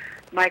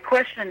my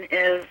question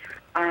is,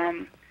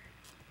 I've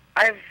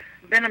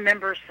been a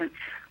member since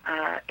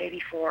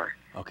 84.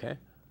 Okay.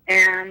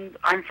 And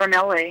I'm from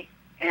LA,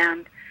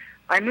 and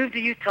I moved to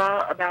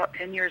Utah about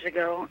 10 years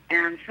ago,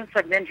 and since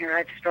I've been here,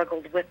 I've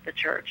struggled with the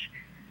church.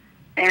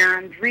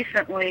 And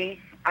recently,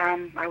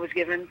 I was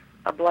given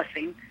a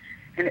blessing,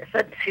 and it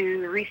said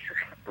to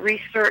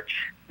research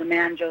the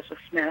man Joseph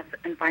Smith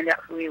and find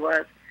out who he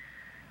was.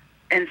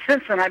 And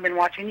since then, I've been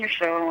watching your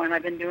show, and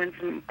I've been doing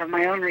some of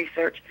my own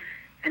research.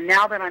 And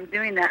now that I'm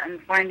doing that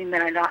and finding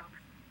that I not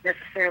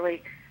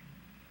necessarily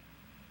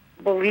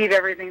believe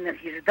everything that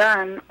he's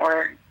done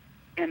or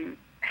am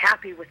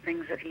happy with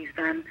things that he's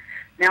done,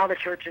 now the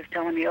church is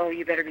telling me, oh,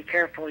 you better be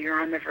careful,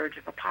 you're on the verge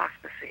of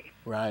apostasy.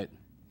 Right.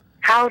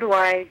 How do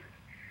I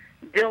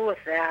deal with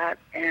that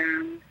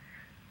and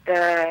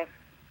the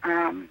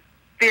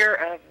fear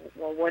of,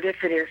 well, what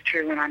if it is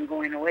true and I'm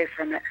going away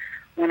from it,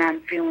 when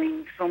I'm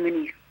feeling so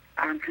many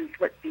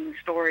conflicting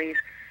stories,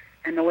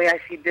 and the way I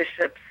see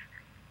bishops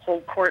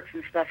hold courts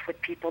and stuff with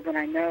people that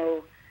I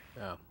know.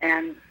 Yeah.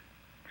 And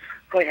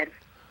go ahead.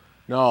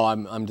 No,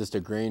 I'm just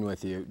agreeing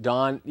with you.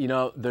 Dawn, you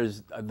know,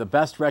 there's the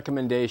best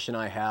recommendation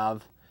I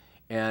have,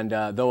 and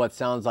though it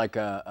sounds like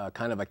a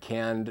kind of a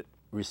canned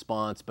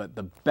response, but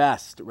the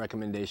best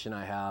recommendation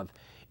I have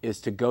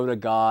is to go to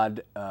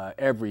God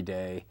every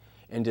day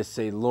and just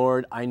say,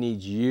 Lord, I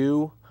need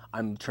you.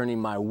 I'm turning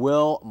my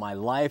will, my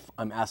life,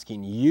 I'm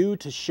asking you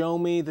to show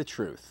me the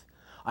truth.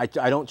 I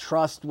don't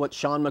trust what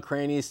Sean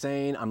McCraney is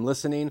saying. I'm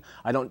listening.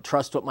 I don't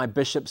trust what my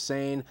bishop's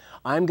saying.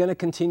 I'm going to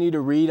continue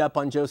to read up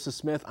on Joseph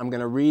Smith. I'm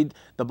going to read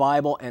the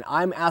Bible, and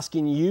I'm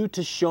asking you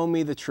to show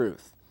me the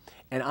truth.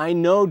 And I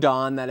know,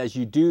 Don, that as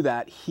you do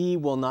that, He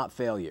will not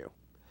fail you.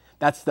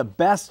 That's the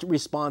best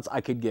response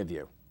I could give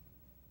you.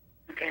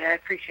 Okay, I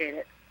appreciate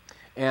it.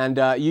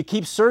 And you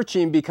keep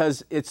searching,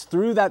 because it's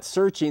through that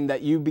searching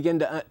that you begin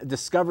to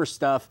discover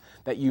stuff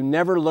that you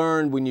never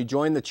learned when you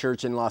joined the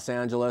church in Los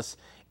Angeles,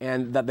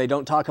 and that they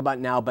don't talk about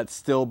now but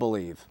still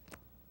believe.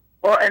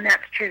 Well, and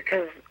that's true,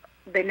 because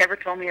they never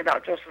told me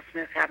about Joseph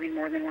Smith having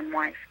more than one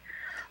wife.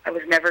 I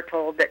was never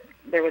told that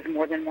there was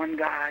more than one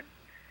God.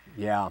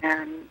 Yeah.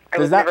 And I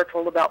was never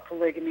told about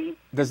polygamy.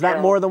 Does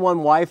that more than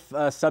one wife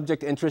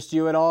subject interest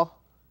you at all?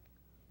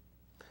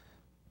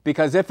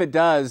 Because if it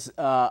does,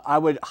 I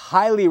would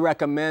highly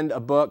recommend a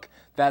book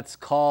that's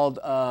called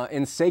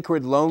In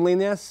Sacred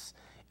Loneliness,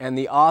 and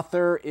the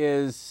author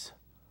is,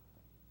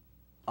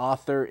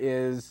 what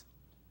is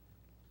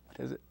it?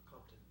 Compton.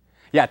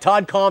 Yeah,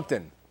 Todd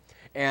Compton.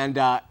 And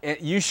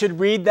you should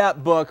read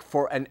that book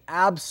for an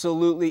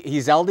absolutely,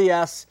 he's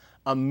LDS,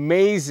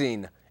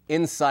 amazing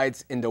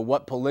insights into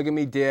what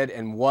polygamy did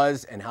and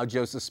was, and how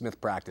Joseph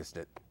Smith practiced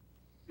it.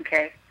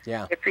 Okay.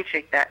 Yeah. I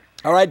appreciate that.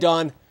 All right,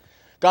 Don.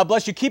 God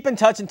bless you. Keep in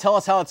touch and tell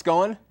us how it's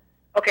going.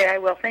 Okay, I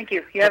will. Thank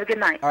you. You have a good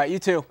night. All right, you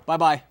too.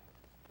 Bye-bye.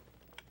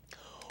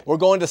 We're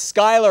going to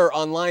Skylar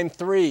on line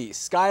 3.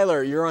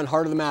 Skylar, you're on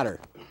Heart of the Matter.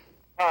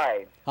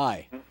 Hi.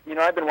 Hi. You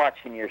know, I've been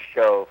watching your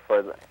show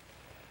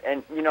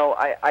and you know,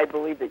 I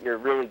believe that you're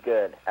really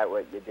good at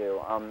what you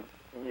do.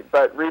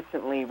 But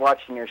recently,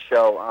 watching your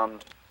show,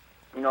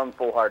 you know,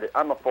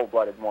 I'm a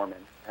full-blooded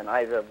Mormon, and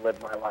I have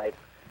lived my life,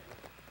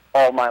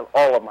 all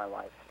of my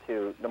life,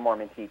 to the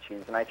Mormon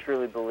teachings, and I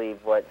truly believe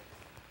what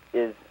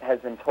has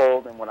been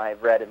told and what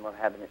I've read and what I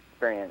haven't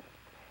experienced.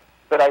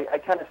 But I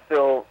kind of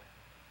feel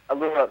a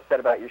little upset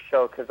about your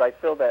show, because I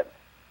feel that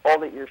all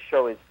that your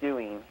show is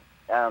doing,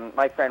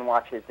 my friend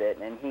watches it,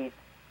 and he's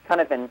kind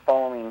of been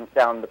following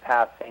down the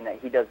path saying that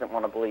he doesn't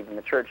want to believe in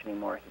the church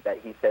anymore, that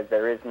he says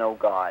there is no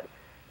God,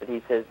 that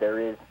he says there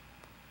is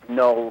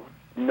no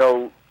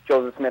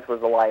Joseph Smith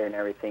was a liar and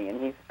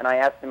everything. And I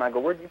asked him, I go,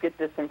 where did you get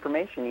this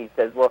information? He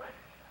says, well,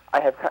 I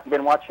have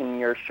been watching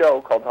your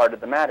show called Heart of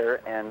the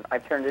Matter, and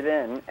I've turned it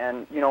in,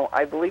 and, you know,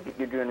 I believe that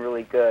you're doing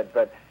really good,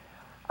 but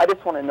I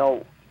just want to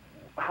know,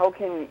 how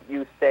can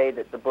you say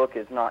that the book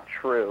is not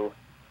true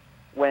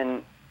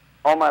when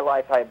all my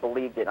life I have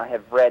believed it, I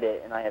have read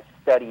it, and I have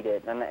studied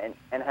it,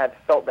 and have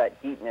felt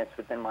that deepness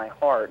within my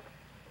heart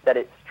that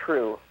it's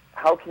true?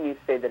 How can you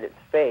say that it's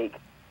fake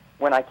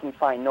when I can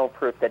find no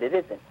proof that it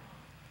isn't?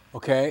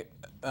 Okay,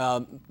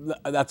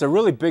 that's a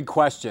really big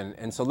question,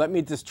 and so let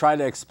me just try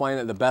to explain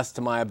it the best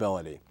to my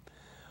ability.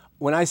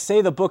 When I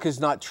say the book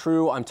is not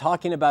true, I'm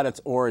talking about its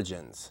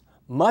origins.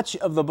 Much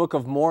of the Book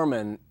of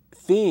Mormon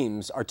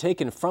themes are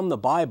taken from the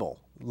Bible,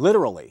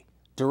 literally,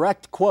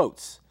 direct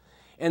quotes.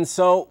 And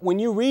so when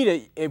you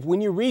read it, when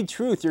you read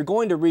truth, you're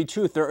going to read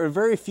truth. There are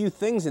very few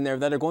things in there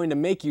that are going to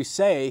make you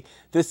say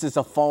this is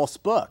a false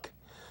book.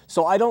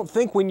 So I don't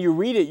think when you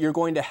read it, you're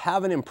going to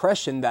have an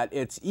impression that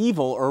it's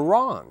evil or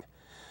wrong.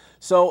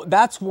 So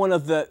that's one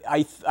of the,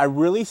 I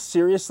really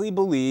seriously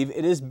believe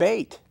it is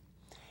bait.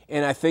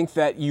 And I think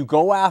that you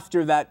go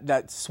after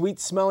that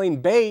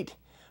sweet-smelling bait,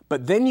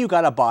 but then you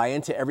got to buy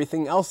into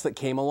everything else that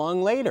came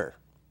along later.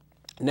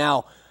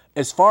 Now,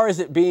 as far as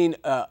it being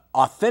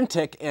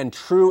authentic and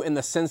true in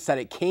the sense that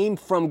it came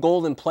from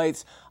golden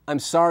plates, I'm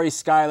sorry,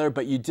 Skylar,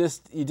 but you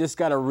just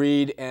got to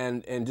read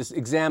and just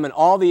examine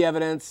all the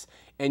evidence,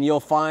 and you'll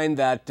find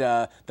that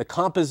the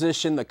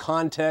composition, the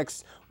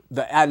context,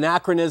 the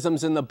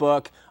anachronisms in the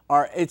book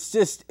are,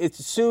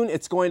 soon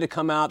it's going to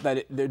come out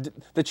that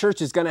the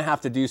church is going to have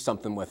to do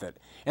something with it.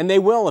 And they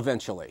will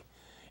eventually.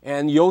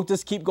 And you'll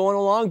just keep going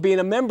along, being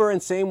a member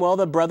and saying, well,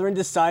 the brethren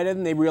decided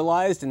and they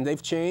realized and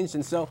they've changed.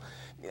 And so,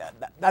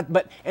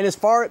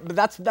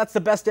 that's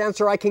the best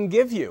answer I can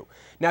give you.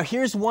 Now,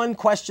 here's one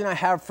question I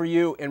have for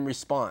you in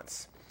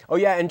response. Oh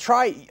yeah, and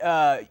try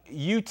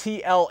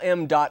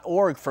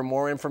utlm.org for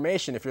more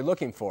information if you're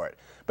looking for it.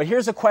 But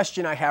here's a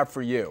question I have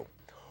for you.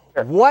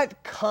 Sure.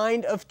 What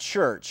kind of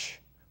church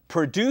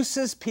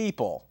produces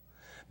people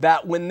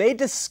that when they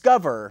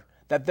discover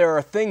that there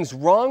are things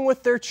wrong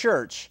with their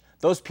church,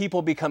 those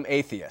people become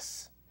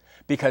atheists?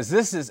 Because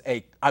this is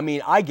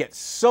I get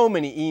so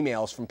many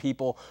emails from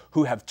people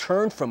who have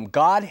turned from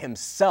God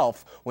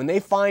Himself when they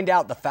find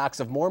out the facts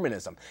of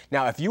Mormonism.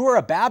 Now, if you were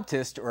a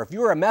Baptist, or if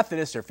you were a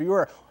Methodist, or if you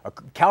were a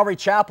Calvary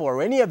Chapel,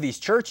 or any of these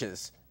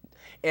churches,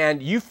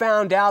 and you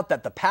found out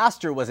that the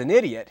pastor was an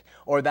idiot,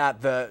 or that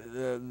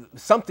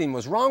something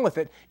was wrong with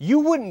it, you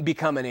wouldn't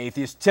become an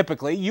atheist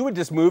typically. You would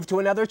just move to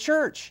another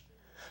church.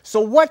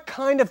 So what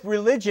kind of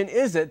religion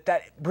is it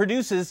that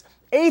produces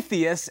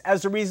atheists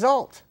as a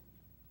result?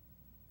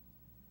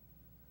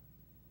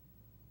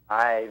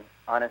 I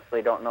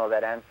honestly don't know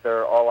that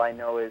answer. All I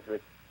know is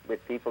with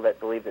people that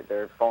believe that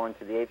they're fallen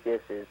to the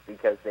atheists is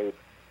because they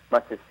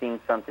must have seen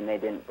something they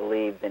didn't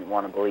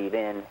want to believe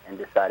in, and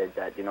decided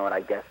that, you know what,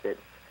 I guess it's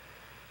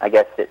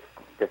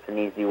just an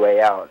easy way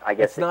out. I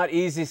guess it's not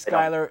easy,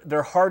 Skylar.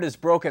 Their heart is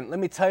broken. Let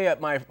me tell you,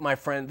 my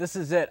friend, this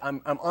is it.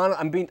 I'm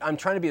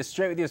trying to be as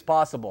straight with you as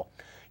possible.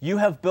 You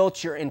have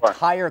built your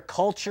entire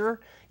culture.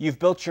 You've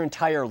built your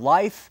entire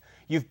life.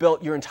 You've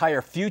built your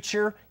entire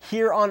future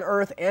here on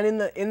earth and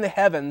in the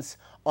heavens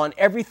on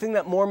everything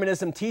that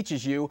Mormonism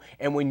teaches you.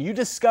 And when you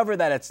discover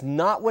that it's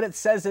not what it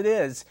says it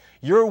is,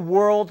 your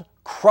world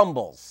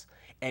crumbles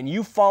and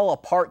you fall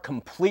apart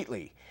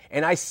completely.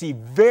 And I see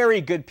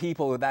very good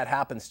people that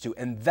happens to.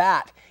 And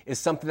that is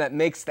something that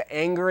makes the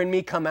anger in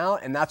me come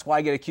out. And that's why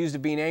I get accused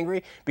of being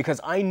angry, because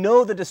I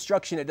know the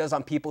destruction it does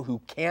on people who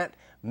can't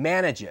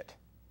manage it.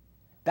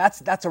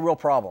 That's a real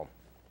problem.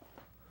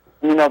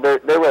 You know,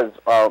 there was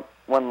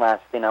one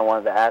last thing I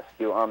wanted to ask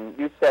you.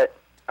 You said,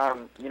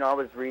 you know, I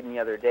was reading the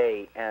other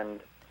day, and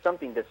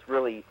something just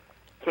really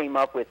came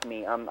up with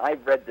me. I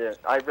read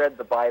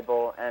the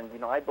Bible, and you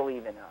know, I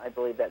believe in it. I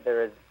believe that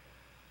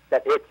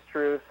that its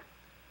truth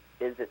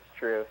is its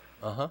truth.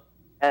 Uh-huh.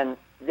 And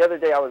the other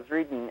day I was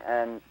reading,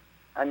 and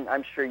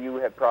I'm sure you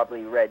have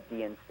probably read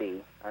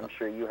D&C. I'm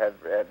sure you have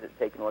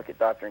taken a look at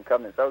Doctrine and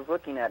Covenants. I was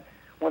looking at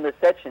one of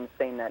the sections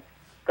saying that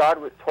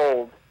God was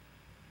told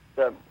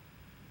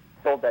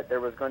that there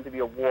was going to be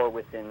a war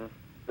within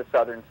the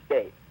southern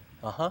states.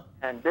 Uh-huh.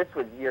 And this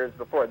was years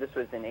before. This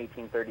was in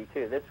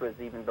 1832. This was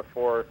even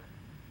before,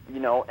 you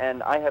know,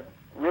 and I have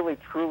really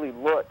truly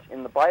looked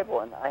in the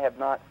Bible, and I have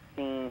not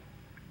seen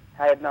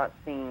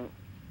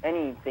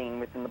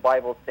anything within the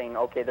Bible saying,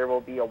 okay, there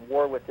will be a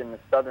war within the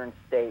southern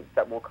states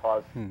that will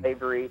cause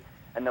slavery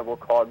and that will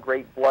cause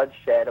great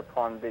bloodshed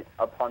upon the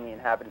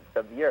inhabitants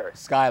of the earth.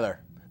 Skylar,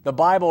 the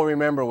Bible,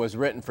 remember, was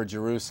written for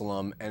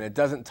Jerusalem, and it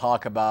doesn't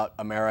talk about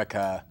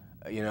America.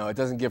 You know, it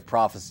doesn't give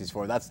prophecies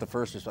for it. That's the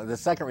first response. The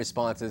second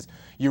response is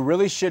you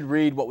really should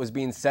read what was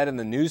being said in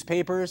the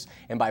newspapers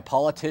and by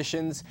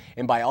politicians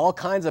and by all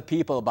kinds of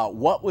people about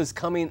what was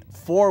coming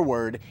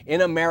forward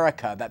in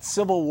America, that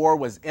civil war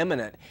was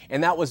imminent,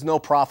 and that was no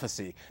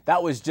prophecy.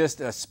 That was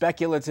just a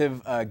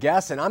speculative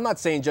guess, and I'm not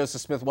saying Joseph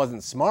Smith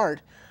wasn't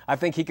smart. I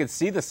think he could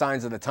see the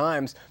signs of the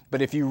times,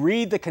 but if you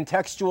read the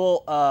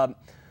contextual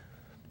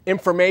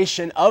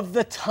information of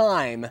the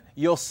time,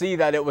 you'll see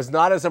that it was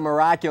not as a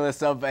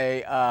miraculous of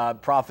a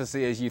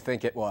prophecy as you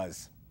think it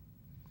was.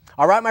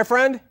 All right, my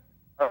friend?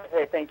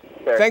 Okay, thank you,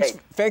 sir.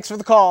 Thanks for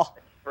the call.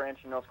 Thanks for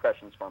answering those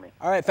questions for me.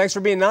 All right, thanks for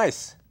being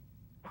nice.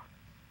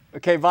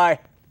 Okay, bye.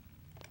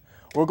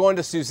 We're going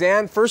to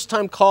Suzanne,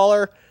 first-time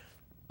caller,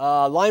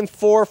 line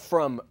 4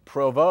 from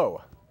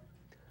Provo.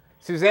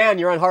 Suzanne,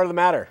 you're on Heart of the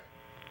Matter.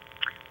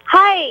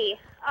 Hi.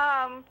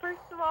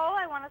 First of all,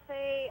 I want to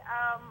say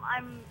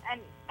I'm an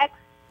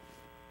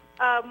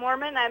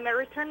ex-Mormon. I'm a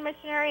returned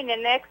missionary and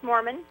an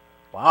ex-Mormon.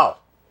 Wow.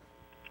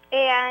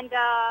 And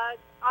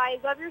I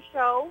love your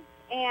show,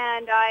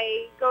 and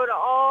I go to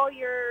all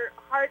your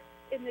Hearts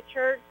in the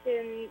Church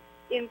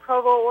in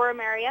Provo, Orem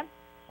area.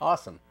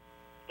 Awesome.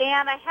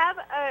 And I have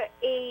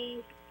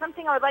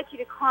something I would like you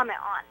to comment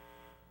on.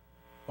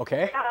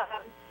 Okay.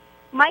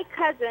 My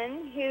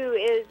cousin, who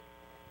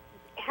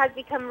has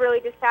become really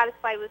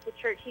dissatisfied with the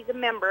church. He's a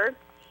member,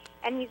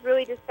 and he's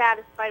really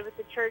dissatisfied with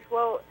the church.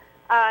 Well,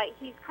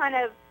 he's kind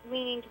of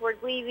leaning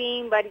towards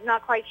leaving, but he's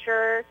not quite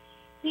sure.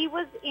 He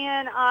was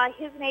in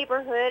his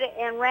neighborhood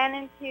and ran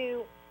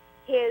into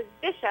his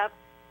bishop,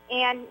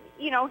 and,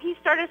 you know, he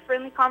started a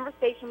friendly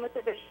conversation with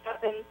the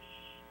bishop, and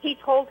he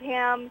told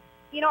him,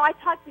 you know, I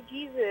talk to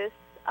Jesus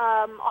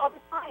all the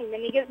time,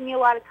 and he gives me a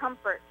lot of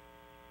comfort.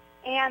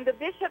 And the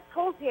bishop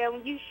told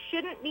him, you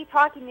shouldn't be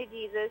talking to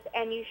Jesus,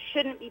 and you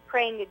shouldn't be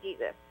praying to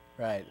Jesus.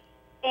 Right.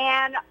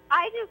 And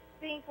I just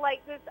think,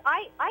 like this,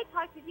 I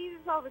talk to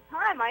Jesus all the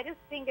time. I just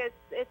think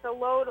it's a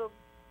load of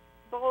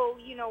bull,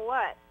 you know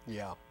what.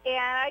 Yeah. And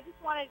I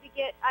just wanted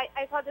to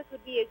I thought this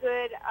would be a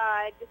good,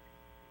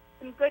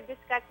 some good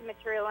discussion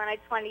material, and I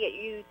just wanted to get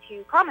you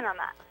to comment on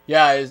that.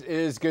 Yeah, it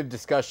is good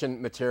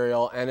discussion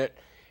material, and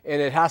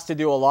it has to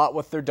do a lot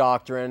with their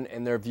doctrine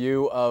and their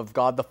view of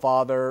God the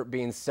Father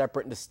being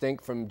separate and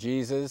distinct from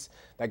Jesus,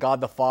 that God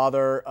the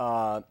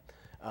Father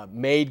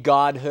made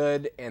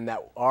godhood, and that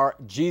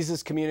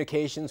Jesus'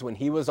 communications when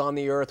he was on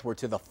the earth were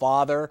to the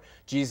Father.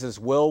 Jesus'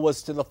 will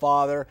was to the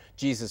Father.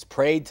 Jesus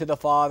prayed to the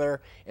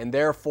Father, and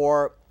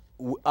therefore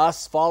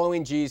us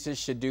following Jesus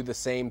should do the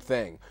same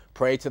thing,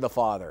 pray to the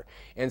Father.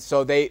 And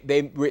so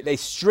they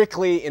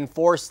strictly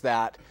enforce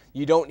that.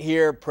 You don't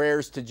hear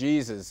prayers to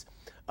Jesus.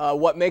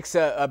 What makes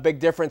a big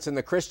difference in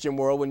the Christian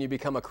world when you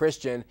become a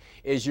Christian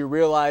is you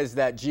realize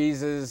that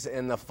Jesus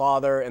and the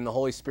Father and the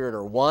Holy Spirit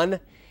are one.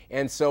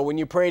 And so when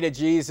you pray to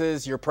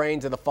Jesus, you're praying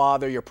to the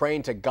Father, you're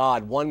praying to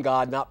God, one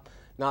God,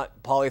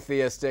 not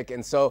polytheistic.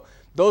 And so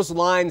those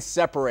lines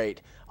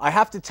separate. I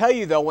have to tell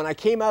you, though, when I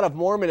came out of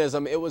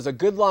Mormonism, it was a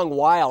good long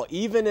while.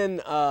 Even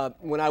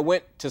when I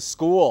went to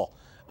school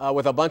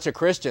with a bunch of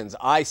Christians,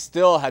 I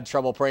still had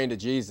trouble praying to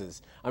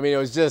Jesus. I mean, it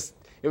was just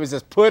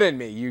put in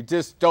me. You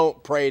just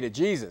don't pray to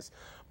Jesus.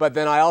 But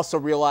then I also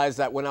realized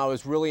that when I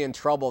was really in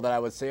trouble that I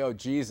would say, oh,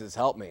 Jesus,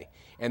 help me.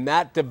 And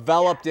that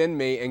developed in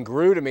me and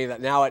grew to me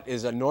that now it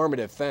is a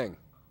normative thing.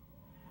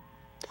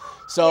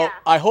 So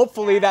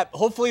hopefully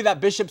that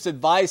bishop's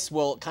advice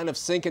will kind of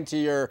sink into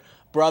your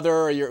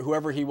brother or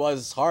whoever he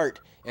was heart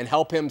and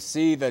help him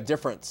see the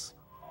difference.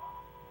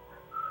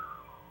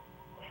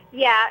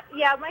 Yeah.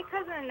 My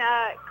cousin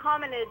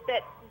commented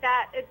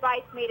that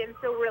advice made him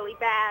feel really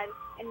bad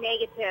and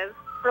negative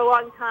for a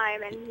long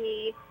time, and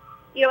he,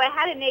 it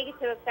had a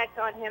negative effect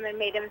on him and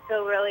made him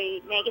feel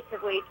really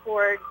negatively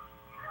towards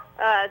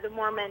the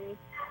Mormon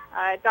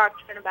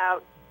doctrine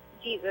about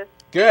Jesus.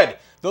 Good.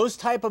 Those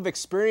type of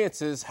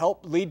experiences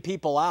help lead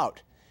people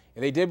out.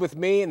 And they did with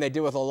me, and they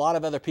did with a lot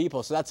of other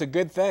people, so that's a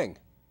good thing.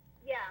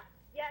 Yeah,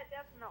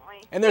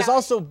 definitely. And there's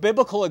also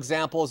biblical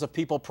examples of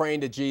people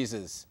praying to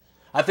Jesus.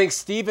 I think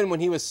Stephen, when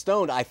he was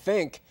stoned,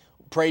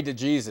 prayed to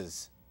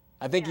Jesus.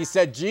 I think he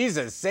said,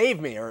 Jesus, save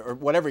me, or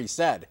whatever he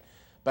said.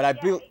 But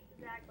Exactly.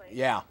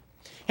 Yeah.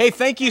 Hey,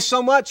 thank you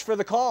so much for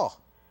the call.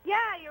 Yeah,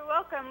 you're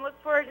welcome.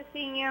 Look forward to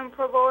seeing you in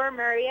Provo or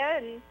Maria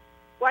and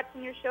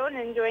watching your show and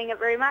enjoying it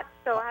very much.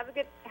 So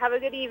have a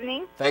good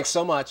evening. Thanks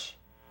so much.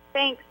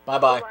 Thanks.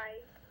 Bye-bye. Bye-bye.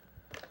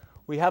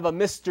 We have a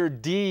Mr.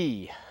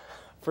 D,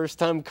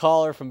 first-time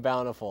caller from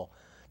Bountiful.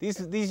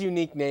 These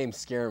unique names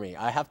scare me.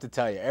 I have to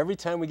tell you, every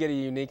time we get a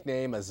unique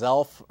name, a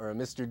Zelf or a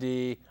Mr.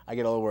 D, I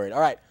get a little worried. All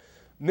right,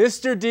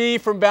 Mr. D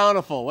from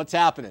Bountiful, what's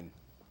happening?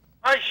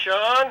 Hi,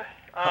 Sean.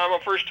 I'm a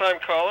first-time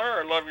caller.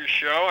 I love your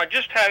show. I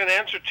just had an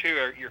answer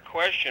to your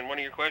question, one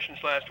of your questions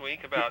last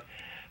week about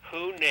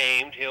who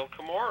named Hill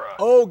Cumorah.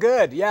 Oh,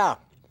 good, yeah.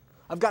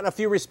 I've gotten a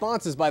few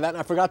responses by that, and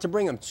I forgot to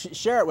bring them.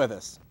 Share it with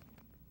us.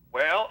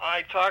 Well,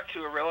 I talked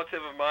to a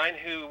relative of mine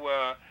who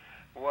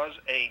was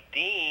a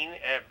dean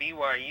at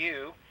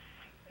BYU,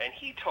 and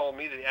he told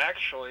me that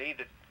actually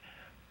that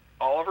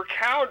Oliver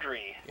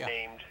Cowdery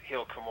named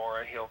Hill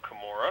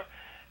Cumorah,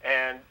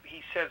 and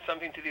he said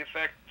something to the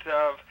effect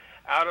of,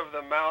 out of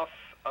the mouth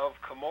of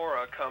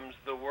Cumorah comes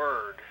the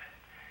word,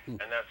 and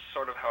that's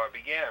sort of how it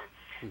began.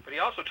 But he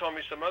also told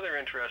me some other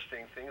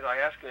interesting things. I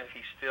asked him if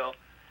he still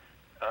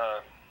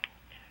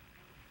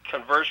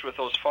conversed with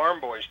those farm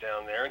boys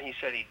down there, and he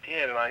said he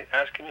did. And I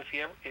asked him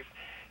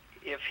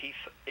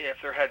if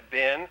there had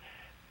been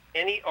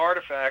any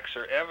artifacts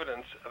or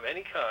evidence of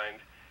any kind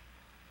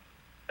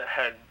that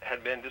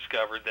had been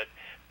discovered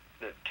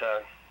that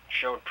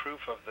showed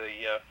proof of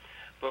the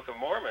Book of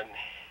Mormon,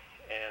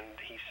 and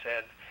he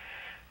said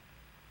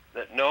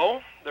that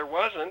no, there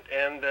wasn't,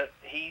 and that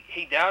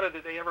he doubted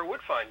that they ever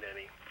would find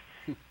any.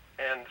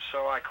 And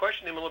so I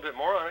questioned him a little bit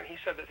more on it. He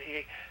said that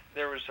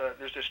there's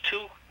this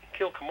two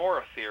Hill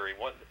Cumorah theory.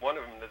 One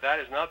of them that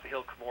is not the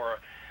Hill Cumorah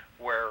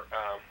where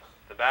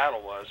the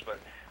battle was, but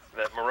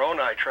that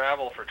Moroni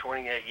traveled for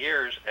 28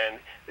 years, and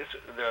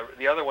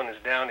the other one is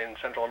down in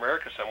Central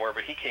America somewhere,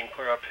 but he came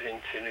clear up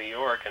into New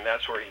York, and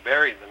that's where he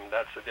buried them.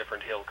 That's a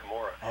different Hill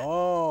Cumorah.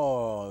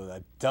 Oh,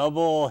 the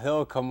double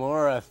Hill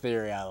Cumorah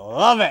theory. I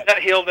love it.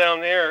 That hill down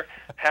there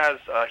has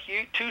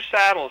two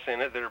saddles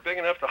in it that are big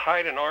enough to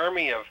hide an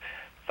army of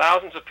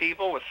thousands of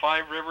people with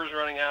 5 rivers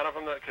running out of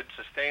them that could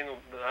sustain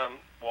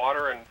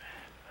water and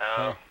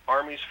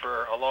armies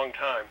for a long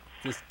time.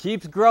 Just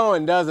keeps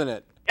growing, doesn't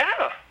it?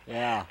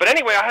 Yeah. But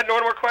anyway, I had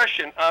one more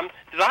question.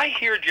 Did I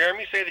hear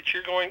Jeremy say that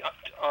you're going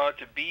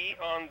to be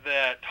on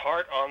that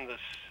Heart on the...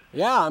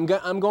 Yeah,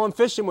 I'm going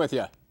fishing with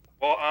you.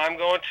 Well, I'm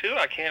going too.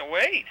 I can't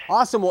wait.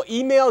 Awesome. Well,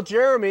 email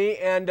Jeremy,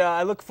 and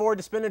I look forward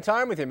to spending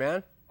time with you,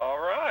 man. All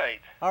right.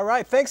 All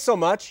right. Thanks so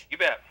much. You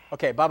bet.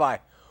 Okay, bye-bye.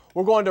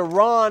 We're going to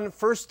Ron,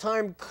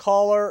 first-time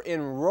caller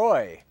in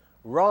Roy.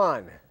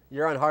 Ron,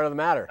 you're on Heart of the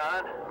Matter.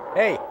 John?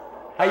 Hey,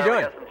 how you doing?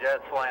 We got some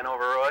jets flying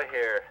over Roy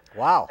here.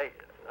 Wow. Hey,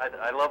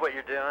 I love what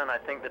you're doing. I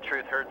think the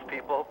truth hurts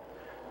people.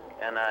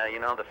 And,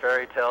 the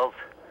fairy tales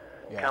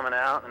coming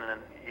out, and then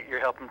you're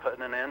helping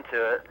putting an end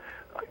to it.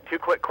 2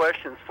 quick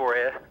questions for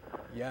you.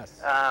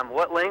 Yes.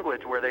 What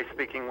language were they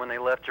speaking when they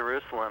left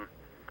Jerusalem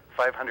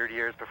 500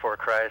 years before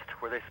Christ?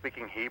 Were they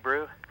speaking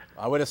Hebrew?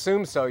 I would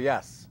assume so,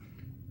 yes.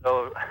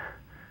 So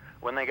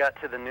when they got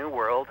to the New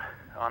World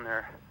on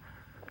their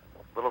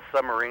little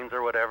submarines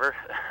or whatever,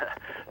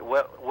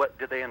 what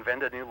did they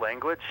invent a new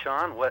language,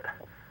 Sean? What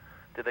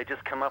did they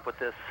just come up with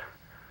this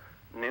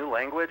new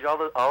language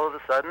all of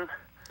a sudden?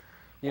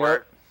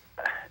 Or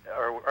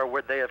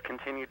would they have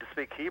continued to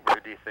speak Hebrew,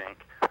 do you think?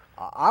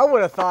 I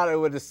would have thought it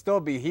would still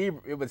be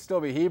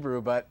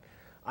Hebrew, but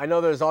I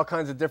know there's all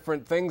kinds of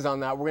different things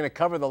on that. We're going to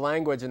cover the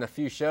language in a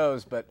few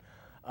shows, but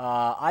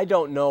I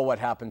don't know what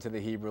happened to the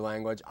Hebrew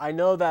language. I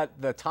know that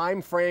the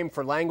time frame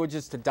for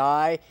languages to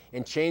die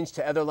and change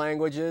to other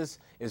languages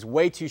is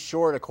way too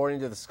short according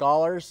to the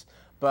scholars,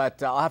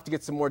 but I'll have to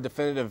get some more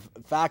definitive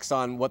facts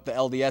on what the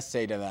LDS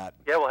say to that.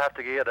 Yeah, we'll have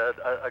to get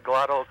a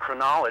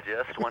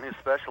glottochronologist, one who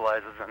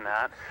specializes in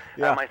that.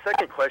 Yeah. My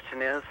second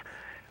question is,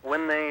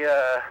 when they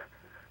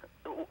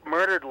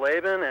murdered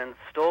Laban and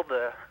stole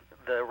the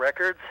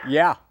records,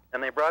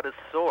 and they brought his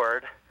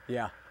sword,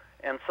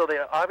 and so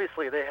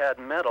they had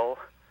metal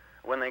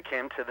when they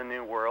came to the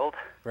New World.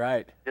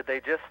 Right. Did they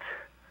just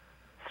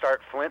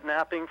start flint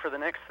napping for the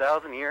next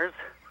 1,000 years?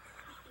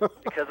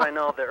 Because I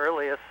know the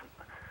earliest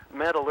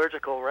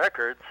metallurgical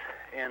records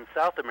in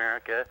South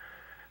America,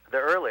 the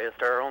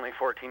earliest are only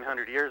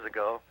 1,400 years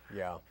ago.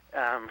 Yeah.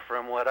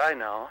 From what I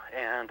know,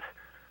 and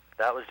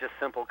that was just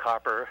simple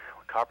copper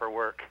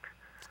work.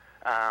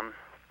 And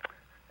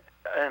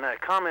a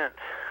comment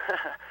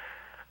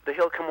the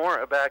Hill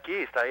Cumorah back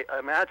east. I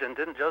imagine,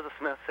 didn't Joseph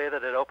Smith say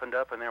that it opened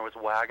up and there was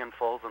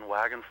wagonfuls and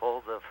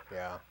wagonfuls of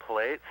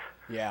plates?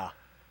 Yeah.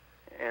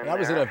 That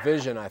was in a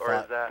vision, I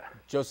thought. Is that...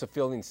 Joseph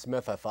Fielding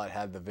Smith, I thought,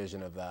 had the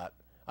vision of that.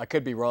 I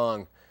could be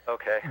wrong.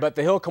 Okay. But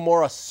the Hill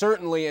Cumorah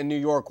certainly in New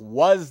York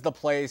was the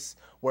place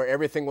where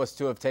everything was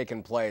to have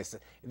taken place.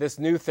 This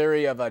new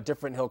theory of a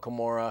different Hill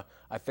Cumorah,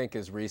 I think,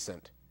 is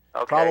recent.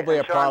 Okay. Probably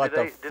and a product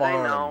Sean, of farms. Do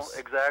they know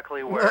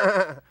exactly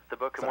where the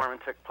Book of Mormon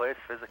took place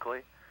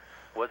physically?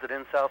 Was it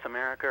in South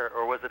America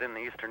or was it in the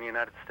eastern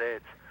United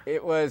States?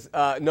 It was,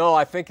 no,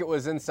 I think it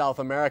was in South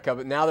America,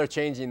 but now they're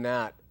changing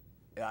that.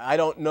 I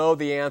don't know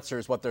the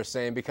answers, what they're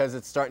saying, because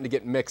it's starting to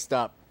get mixed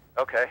up.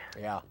 Okay.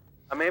 Yeah.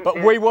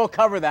 But we will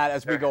cover that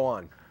as we go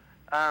on.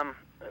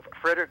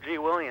 Frederick G.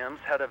 Williams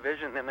had a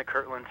vision in the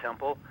Kirtland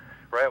Temple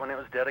right when it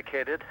was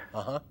dedicated.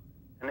 Uh-huh.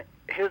 And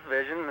his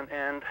vision,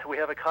 and we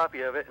have a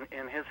copy of it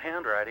in his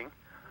handwriting,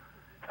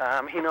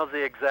 he knows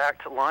the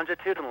exact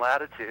longitude and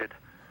latitude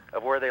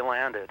of where they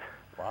landed.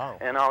 Wow.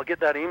 And I'll get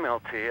that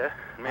email to you.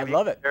 Maybe I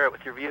love it. Share it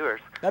with your viewers.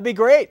 That'd be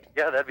great.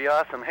 Yeah, that'd be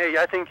awesome. Hey,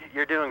 I think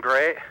you're doing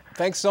great.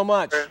 Thanks so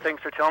much.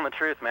 Thanks for telling the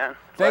truth, man.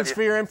 Thanks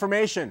for your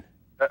information.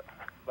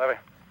 Bye-bye.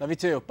 Love you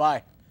too.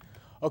 Bye.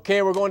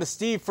 Okay, we're going to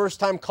Steve,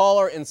 first-time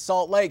caller in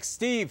Salt Lake.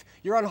 Steve,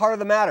 you're on Heart of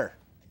the Matter.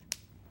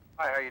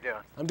 Hi, how you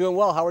doing? I'm doing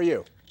well. How are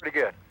you? Pretty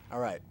good. All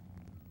right.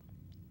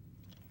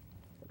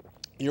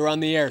 You're on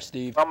the air,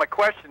 Steve. Well, my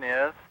question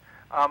is,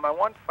 I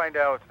want to find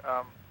out,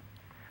 I'm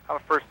a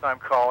first-time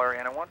caller,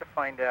 and I wanted to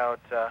find out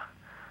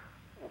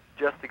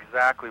just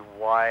exactly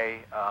why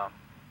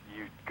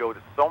you go to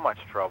so much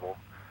trouble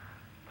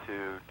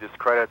to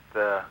discredit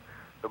the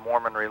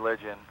Mormon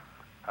religion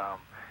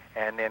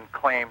and then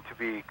claim to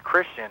be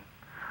Christian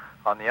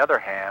on the other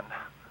hand.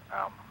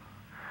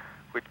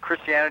 Which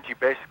Christianity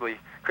basically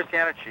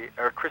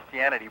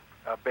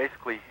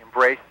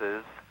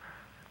embraces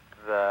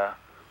the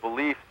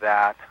belief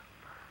that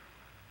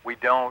we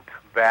don't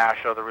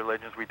bash other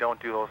religions, we don't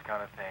do those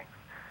kind of things.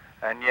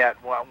 And yet,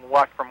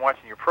 from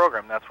watching your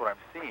program, that's what I'm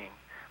seeing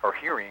or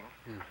hearing,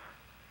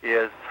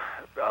 is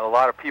a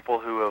lot of people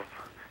who have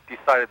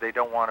decided they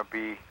don't want to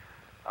be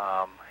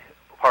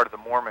part of the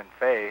Mormon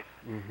faith,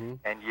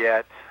 and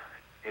yet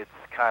it's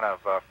kind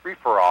of a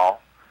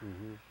free-for-all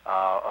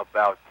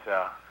about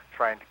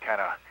trying to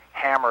kind of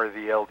hammer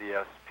the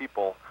LDS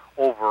people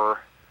over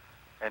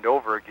and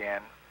over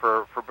again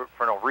for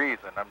no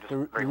reason.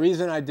 The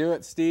reason I do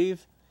it,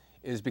 Steve,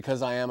 is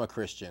because I am a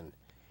Christian.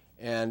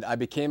 And I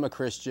became a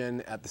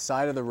Christian at the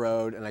side of the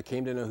road, and I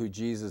came to know who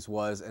Jesus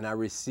was, and I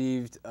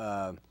received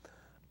a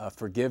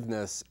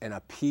forgiveness and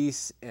a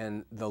peace,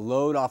 and the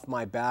load off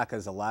my back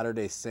as a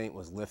Latter-day Saint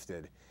was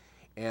lifted.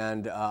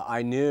 And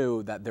I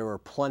knew that there were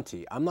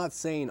plenty. I'm not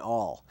saying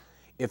all.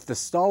 If the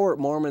stalwart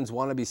Mormons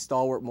want to be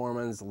stalwart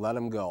Mormons, let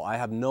them go. I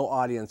have no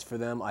audience for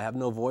them. I have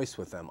no voice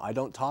with them. I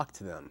don't talk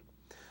to them.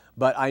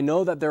 But I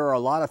know that there are a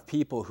lot of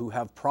people who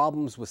have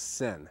problems with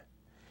sin.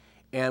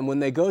 And when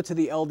they go to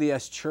the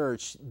LDS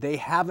Church, they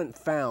haven't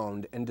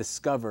found and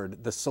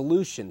discovered the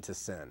solution to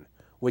sin,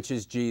 which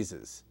is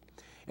Jesus.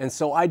 And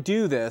so I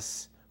do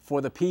this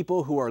for the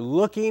people who are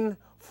looking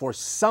for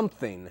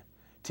something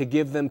to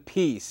give them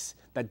peace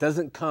that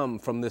doesn't come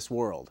from this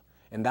world.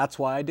 And that's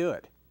why I do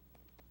it.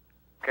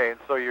 Okay, and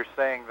so you're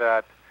saying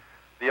that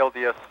the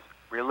LDS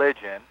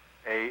religion,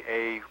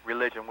 a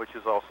religion which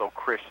is also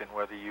Christian,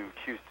 whether you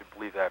choose to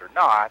believe that or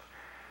not,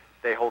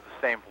 they hold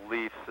the same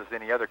beliefs as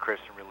any other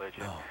Christian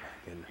religion. Oh.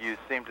 You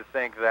seem to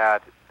think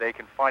that they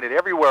can find it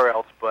everywhere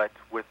else but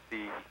with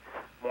the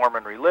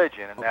Mormon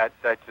religion, and that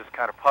just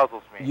kind of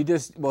puzzles me.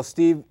 Well,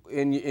 Steve,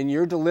 in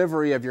your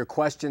delivery of your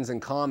questions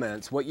and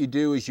comments, what you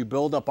do is you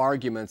build up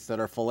arguments that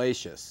are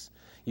fallacious.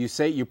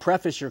 You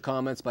preface your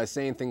comments by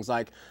saying things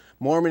like,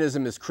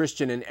 Mormonism is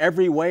Christian in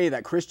every way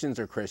that Christians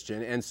are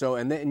Christian, and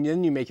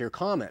then you make your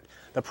comment.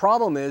 The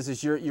problem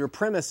is your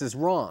premise is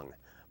wrong.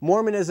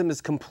 Mormonism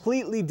is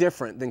completely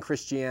different than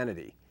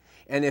Christianity.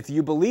 And if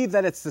you believe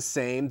that it's the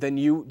same, then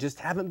you just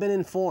haven't been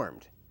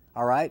informed,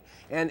 all right?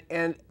 And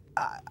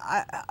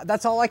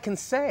that's all I can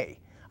say.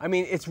 I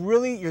mean, it's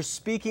really, you're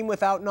speaking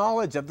without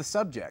knowledge of the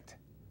subject.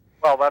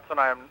 Well, that's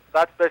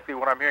basically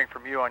what I'm hearing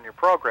from you on your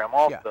program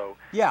also.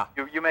 Yeah.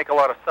 You make a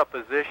lot of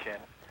supposition,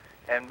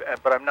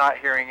 but I'm not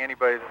hearing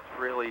anybody that's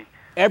really...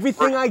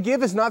 Everything I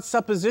give is not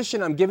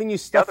supposition. I'm giving you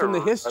stuff from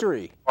the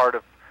history. Part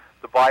of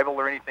the Bible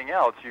or anything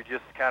else. You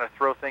just kind of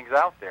throw things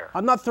out there.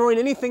 I'm not throwing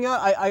anything out.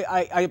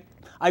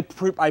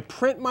 I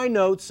print my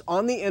notes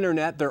on the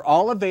internet. They're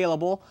all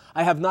available.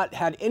 I have not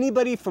had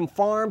anybody from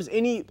farms,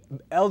 any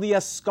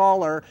LDS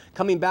scholar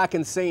coming back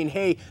and saying,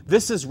 hey,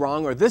 this is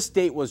wrong, or this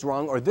date was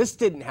wrong, or this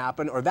didn't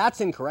happen, or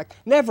that's incorrect.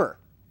 Never,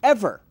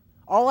 ever.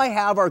 All I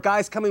have are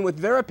guys coming with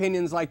their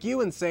opinions like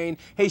you and saying,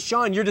 hey,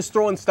 Sean, you're just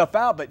throwing stuff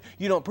out, but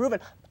you don't prove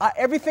it.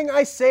 Everything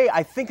I say,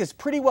 I think is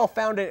pretty well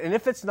founded, and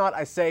if it's not,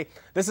 I say,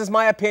 this is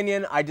my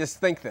opinion, I just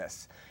think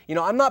this. You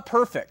know, I'm not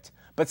perfect,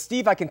 but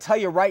Steve, I can tell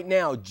you right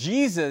now,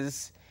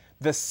 Jesus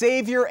The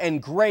Savior and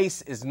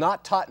grace is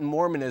not taught in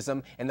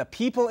Mormonism, and the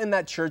people in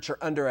that church are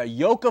under a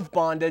yoke of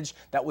bondage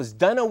that was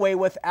done away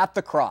with at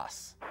the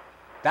cross.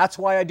 That's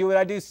why I do what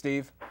I do,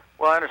 Steve.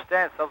 Well, I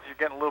understand. It sounds like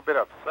you're getting a little bit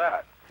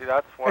upset. See,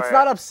 that's why. It's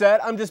not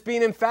upset. I'm just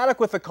being emphatic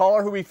with the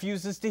caller who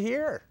refuses to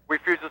hear.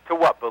 Refuses to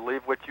what?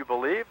 Believe what you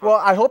believe? Well,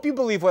 I hope you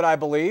believe what I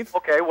believe.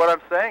 Okay, what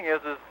I'm saying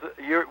is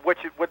what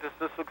this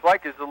looks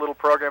like is a little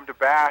program to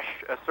bash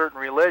a certain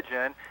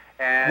religion,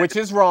 and which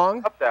is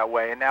wrong. Up that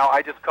way, and now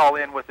I just call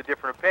in with a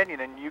different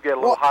opinion, and you get a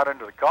little hot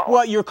under the collar.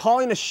 Well, you're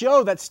calling a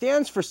show that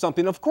stands for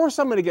something. Of course,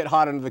 I'm going to get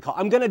hot under the collar.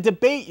 I'm going to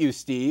debate you,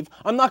 Steve.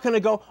 I'm not going to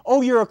go,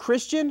 "Oh, you're a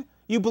Christian?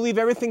 You believe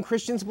everything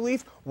Christians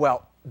believe?"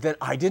 Well, then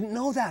I didn't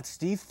know that,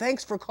 Steve.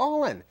 Thanks for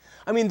calling.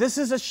 I mean, this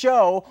is a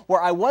show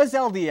where I was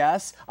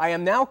LDS, I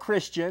am now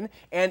Christian,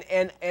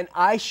 and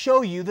I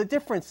show you the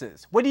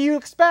differences. What do you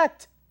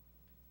expect?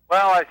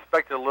 Well, I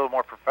expected a little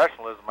more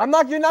professionalism.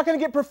 You're not going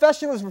to get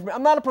professionalism from me.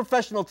 I'm not a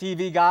professional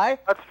TV guy.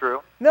 That's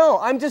true. No,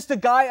 I'm just a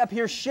guy up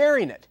here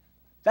sharing it.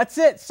 That's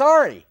it.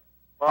 Sorry.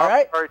 Well, all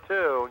right? I'm sorry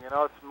too. You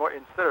know, it's more,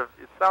 it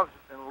sounds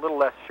a little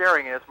less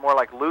sharing, and it's more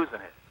like losing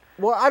it.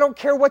 Well, I don't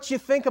care what you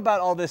think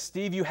about all this,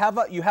 Steve. You have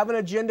an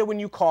agenda when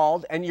you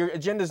called, and your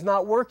agenda's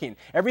not working.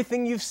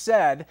 Everything you've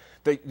said,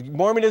 that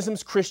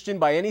Mormonism's Christian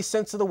by any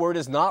sense of the word,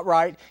 is not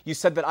right. You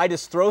said that I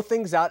just throw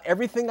things out.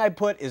 Everything I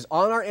put is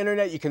on our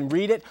internet. You can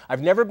read it.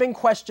 I've never been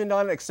questioned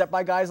on it except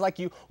by guys like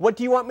you. What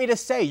do you want me to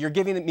say? You're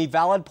giving me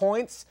valid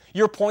points?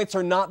 Your points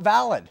are not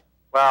valid.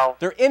 Well,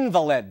 they're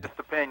invalid. Just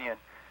opinion.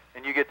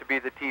 And you get to be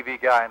the TV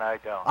guy, and I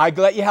don't. I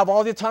let you have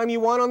all the time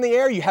you want on the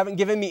air. You haven't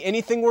given me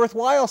anything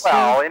worthwhile, Steve.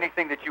 Well,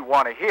 anything that you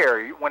want to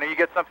hear. When you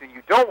get something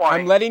you don't want to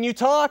hear. I'm letting you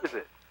talk. What is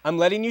it? I'm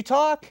letting you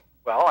talk.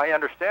 Well, I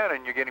understand,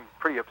 and you're getting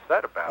pretty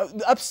upset about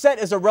it. Upset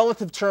is a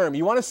relative term.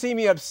 You want to see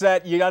me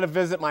upset, you got to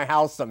visit my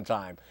house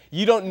sometime.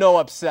 You don't know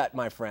upset,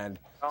 my friend.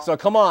 Oh. So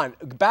come on,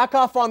 back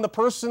off on the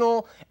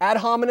personal ad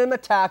hominem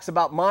attacks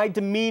about my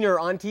demeanor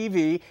on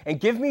TV and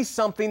give me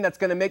something that's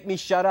going to make me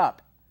shut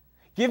up.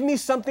 Give me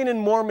something in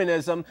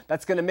Mormonism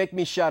that's going to make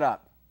me shut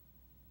up.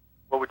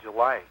 What would you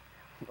like?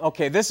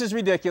 Okay, this is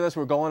ridiculous.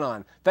 We're going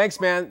on. Thanks,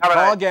 man.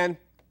 Call again.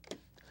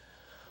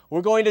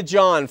 We're going to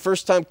John,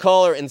 first-time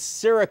caller in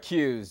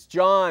Syracuse.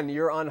 John,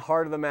 you're on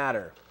Heart of the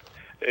Matter.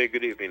 Hey,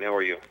 good evening. How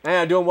are you?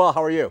 Hey, I'm doing well.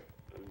 How are you?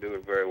 I'm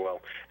doing very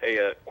well.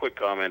 Hey, quick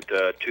comment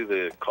to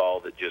the call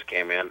that just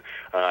came in.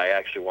 I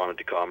actually wanted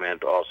to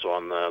comment also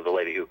on the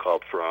lady who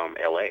called from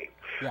L.A.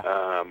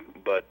 Yeah.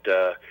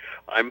 But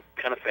I'm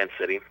kind of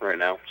fence-sitting right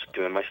now, just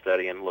doing my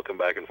study and looking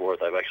back and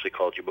forth. I've actually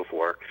called you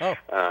before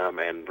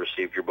and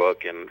received your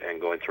book and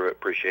going through it.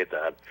 Appreciate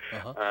that.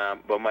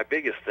 But my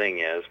biggest thing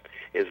is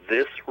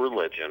this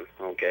religion,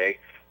 okay?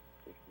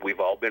 We've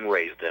all been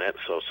raised in it,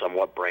 so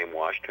somewhat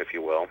brainwashed, if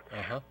you will,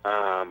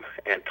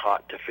 and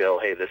taught to feel,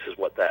 hey, this is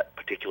what that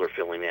particular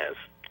feeling is,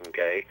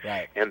 okay?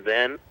 Right. And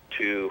then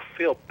to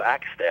feel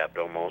backstabbed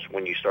almost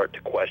when you start to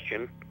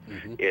question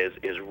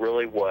is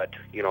really what,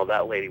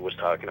 that lady was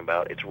talking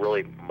about. It's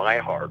really my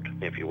heart,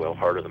 if you will,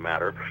 heart of the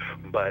matter,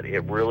 but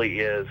it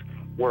really is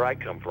where I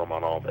come from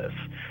on all this.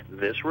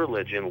 This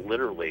religion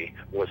literally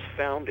was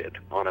founded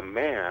on a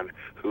man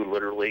who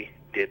literally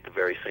did the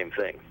very same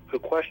thing, who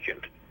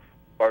questioned,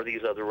 are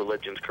these other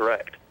religions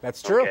correct?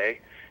 That's true.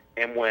 Okay?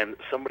 And when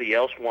somebody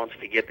else wants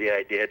to get the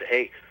idea that,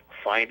 hey,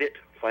 find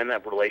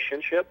that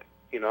relationship,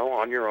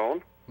 on your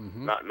own,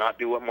 not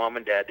do what mom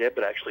and dad did,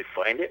 but actually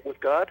find it with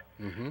God,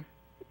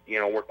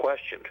 we're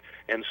questioned.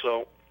 And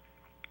so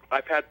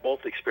I've had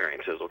both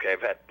experiences, okay?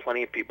 I've had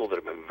plenty of people that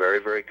have been very,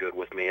 very good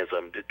with me as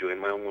I'm doing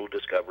my own little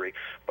discovery,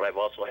 but I've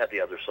also had the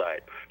other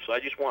side. So I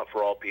just want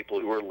for all people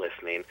who are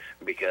listening,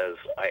 because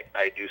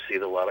I do see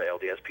that a lot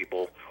of LDS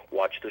people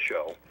watch the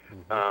show,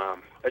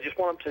 I just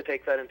want them to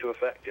take that into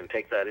effect and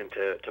take that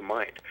into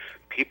mind.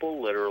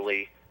 People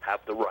literally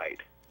have the right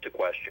to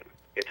question.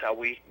 It's how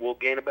we will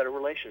gain a better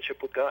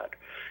relationship with God.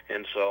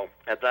 And so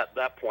at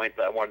that point,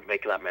 I wanted to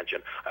make that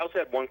mention. I also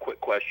had one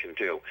quick question,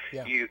 too.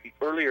 Yeah.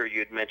 Earlier, you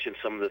had mentioned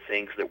some of the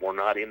things that were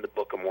not in the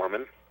Book of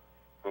Mormon,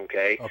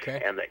 okay,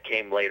 and that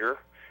came later.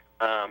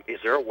 Is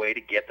there a way to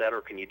get that,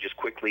 or can you just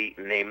quickly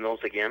name those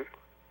again?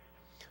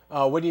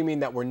 What do you mean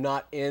that were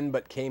not in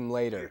but came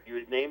later?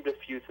 You named a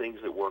few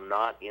things that were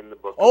not in the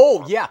Book of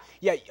Mormon.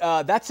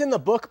 Yeah. That's in the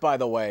book, by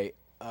the way.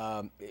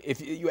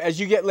 As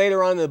you get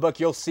later on in the book,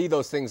 you'll see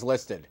those things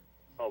listed.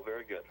 Oh,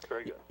 very good.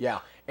 Very good. Yeah.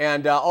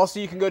 And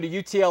also you can go to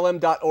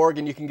utlm.org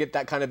and you can get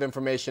that kind of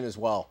information as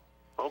well.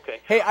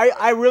 Okay. Hey,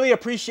 I really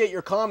appreciate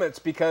your comments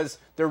because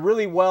they're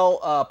really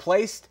well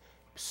placed.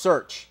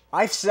 Search.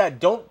 I've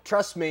said, don't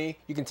trust me.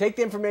 You can take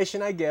the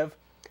information I give.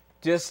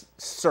 Just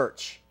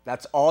search.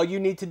 That's all you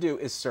need to do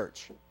is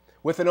search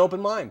with an open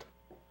mind.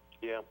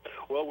 Yeah.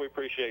 Well, we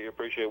appreciate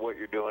what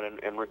you're doing,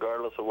 and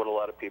regardless of what a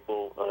lot of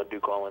people do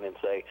call in and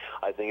say,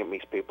 I think it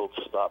makes people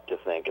stop to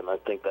think, and I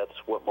think that's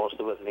what most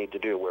of us need to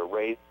do. We're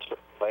raised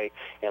a way,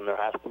 and there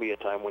has to be a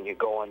time when you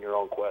go on your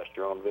own quest,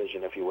 your own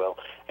vision, if you will,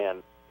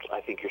 and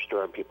I think you're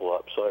stirring people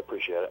up, so I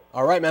appreciate it.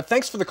 All right, man.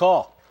 Thanks for the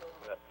call.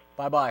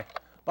 Bye-bye.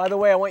 By the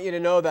way, I want you to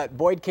know that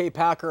Boyd K.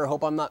 Packer, I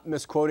hope I'm not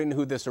misquoting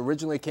who this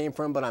originally came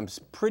from, but I'm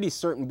pretty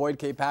certain Boyd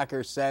K.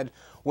 Packer said,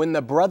 "When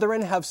the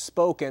brethren have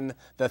spoken,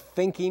 the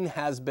thinking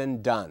has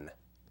been done."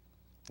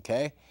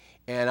 Okay?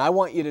 And I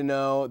want you to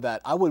know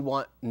that I would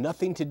want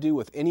nothing to do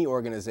with any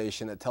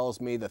organization that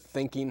tells me the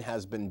thinking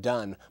has been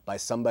done by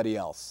somebody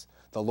else.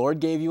 The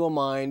Lord gave you a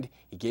mind,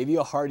 He gave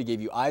you a heart, He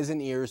gave you eyes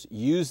and ears.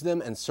 Use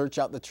them and search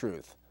out the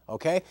truth.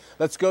 Okay?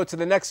 Let's go to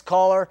the next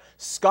caller.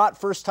 Scott,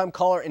 first-time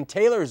caller in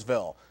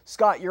Taylorsville.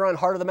 Scott, you're on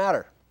Heart of the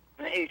Matter.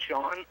 Hey,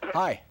 Sean.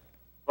 Hi.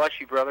 Bless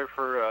you, brother,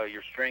 for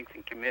your strength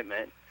and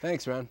commitment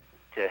Thanks, man.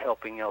 to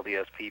helping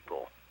LDS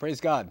people.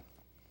 Praise God.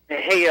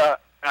 Hey,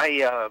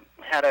 I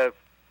had a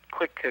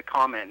quick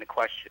comment and a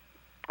question.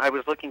 I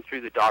was looking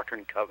through the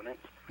Doctrine and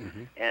Covenants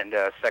and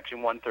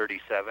Section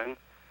 137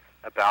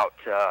 about,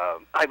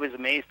 I was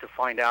amazed to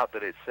find out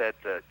that it said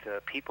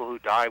that people who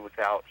die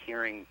without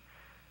hearing,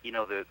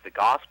 the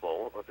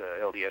gospel of the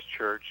LDS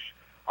Church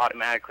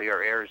automatically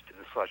are heirs to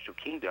the celestial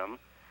kingdom,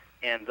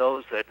 and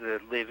those that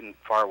live in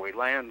faraway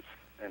lands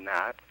and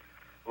that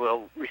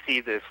will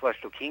receive the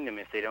celestial kingdom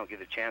if they don't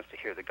get a chance to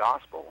hear the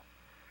gospel.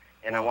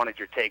 And I wanted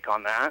your take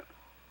on that.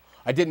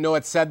 I didn't know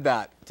it said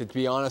that, to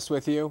be honest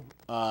with you.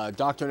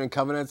 Doctrine and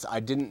Covenants, I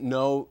didn't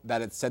know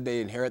that it said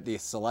they inherit the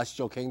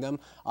celestial kingdom.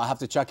 I'll have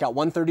to check out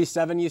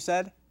 137, you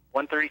said?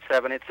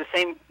 137. It's the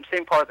same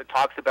part that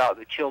talks about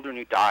the children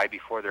who die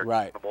before they're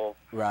accountable.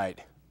 Right.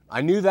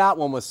 I knew that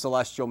one was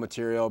celestial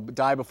material,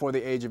 die before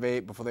the age of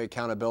 8, before the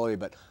accountability,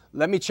 but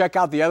let me check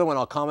out the other one.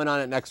 I'll comment on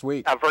it next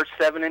week. Verse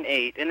 7 and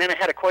 8. And then I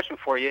had a question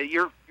for you.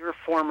 You're a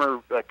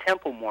former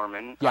Temple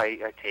Mormon, yeah.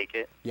 I take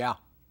it. Yeah.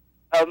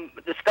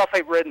 The stuff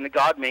I've read in the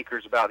God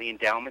Makers about the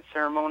endowment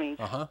ceremonies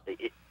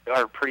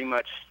are pretty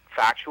much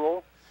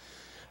factual.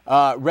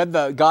 Read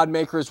the God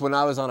Makers when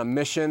I was on a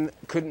mission.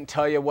 Couldn't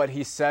tell you what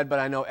he said, but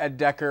I know Ed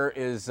Decker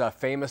is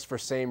famous for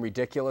saying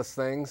ridiculous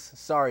things.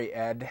 Sorry,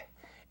 Ed.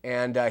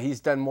 And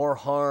he's done more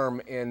harm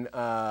in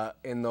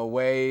the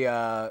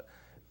way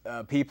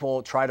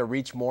people try to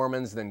reach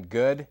Mormons than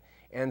good.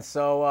 And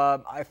so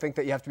I think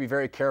that you have to be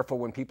very careful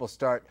when people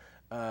start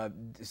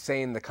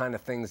saying the kind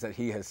of things that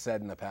he has said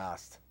in the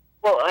past.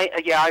 Well,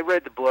 I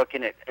read the book,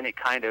 and it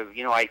kind of,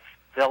 I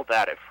felt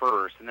that at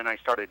first, and then I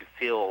started to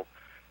feel,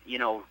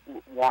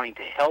 wanting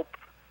to help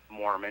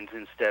Mormons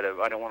instead of,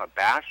 I don't want to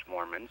bash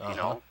Mormons,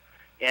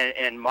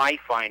 and my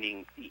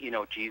finding,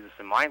 Jesus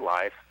in my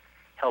life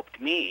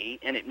helped me,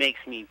 and it makes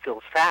me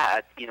feel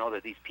sad,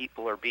 that these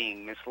people are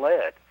being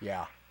misled.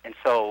 Yeah. And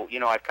so,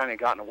 I've kind of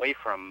gotten away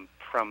from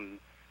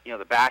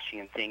the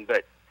bashing and thing,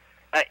 but,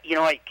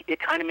 it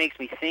kind of makes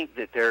me think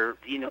that they're,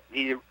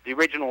 the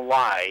original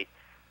lie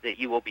that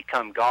you will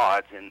become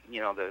gods, and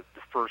the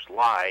first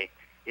lie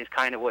is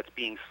kind of what's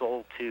being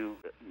sold to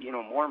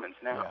Mormons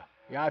now.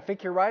 Yeah, I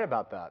think you're right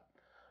about that.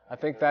 I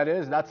think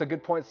that's a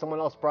good point someone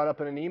else brought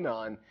up in an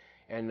email,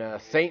 and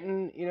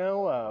Satan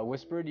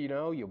whispered,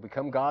 you'll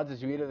become gods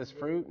as you eat of this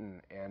fruit,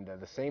 and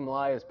the same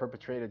lie is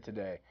perpetrated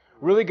today.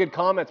 Really good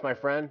comments, my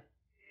friend.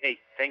 Hey,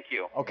 thank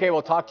you. Okay,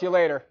 we'll talk to you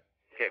later.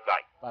 Okay,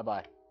 bye.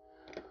 Bye-bye.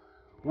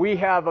 We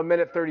have a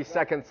minute 30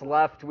 seconds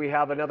left. We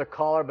have another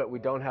caller, but we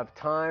don't have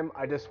time.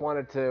 I just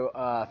wanted to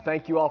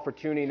thank you all for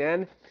tuning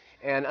in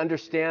and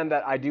understand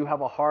that I do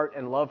have a heart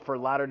and love for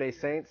Latter-day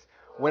Saints.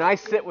 When I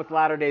sit with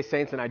Latter-day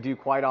Saints, and I do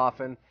quite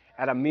often,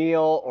 at a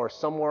meal or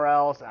somewhere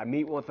else, I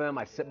meet with them,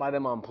 I sit by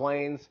them on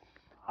planes,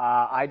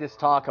 I just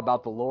talk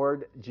about the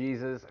Lord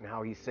Jesus and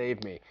how He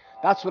saved me.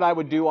 That's what I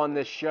would do on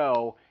this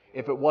show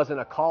if it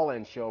wasn't a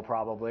call-in show,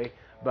 probably.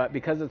 But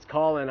because it's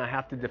call-in, I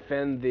have to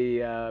defend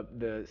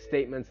the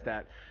statements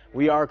that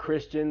we are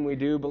Christian, we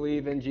do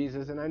believe in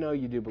Jesus, and I know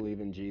you do believe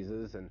in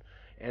Jesus, and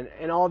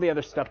all the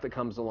other stuff that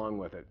comes along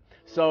with it.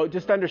 So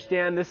just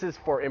understand this is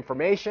for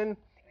information,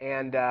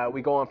 and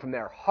we go on from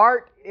there.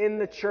 Heart in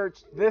the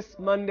Church this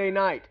Monday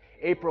night,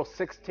 April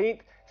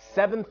 16th,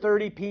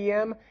 7:30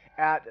 p.m.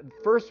 at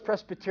First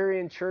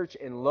Presbyterian Church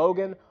in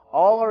Logan.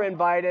 All are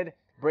invited.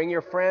 Bring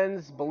your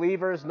friends,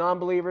 believers,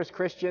 non-believers,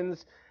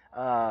 Christians,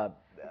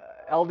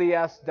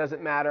 LDS,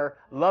 doesn't matter.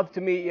 Love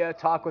to meet you,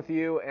 talk with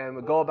you, and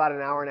we'll go about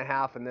an hour and a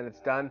half, and then it's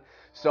done.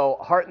 So,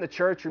 Heart in the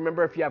Church.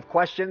 Remember, if you have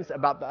questions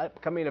about the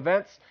upcoming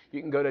events,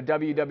 you can go to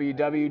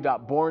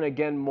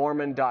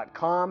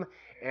www.bornagainmormon.com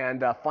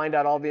and find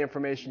out all the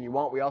information you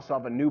want. We also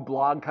have a new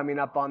blog coming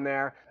up on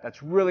there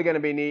that's really going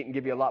to be neat and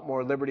give you a lot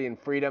more liberty and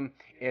freedom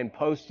in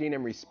posting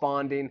and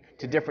responding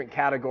to different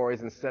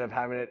categories instead of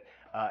having it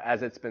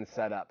as it's been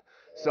set up.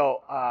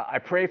 So I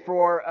pray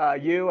for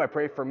you, I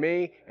pray for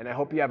me, and I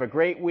hope you have a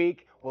great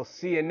week. We'll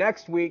see you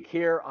next week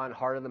here on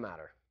Heart of the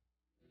Matter.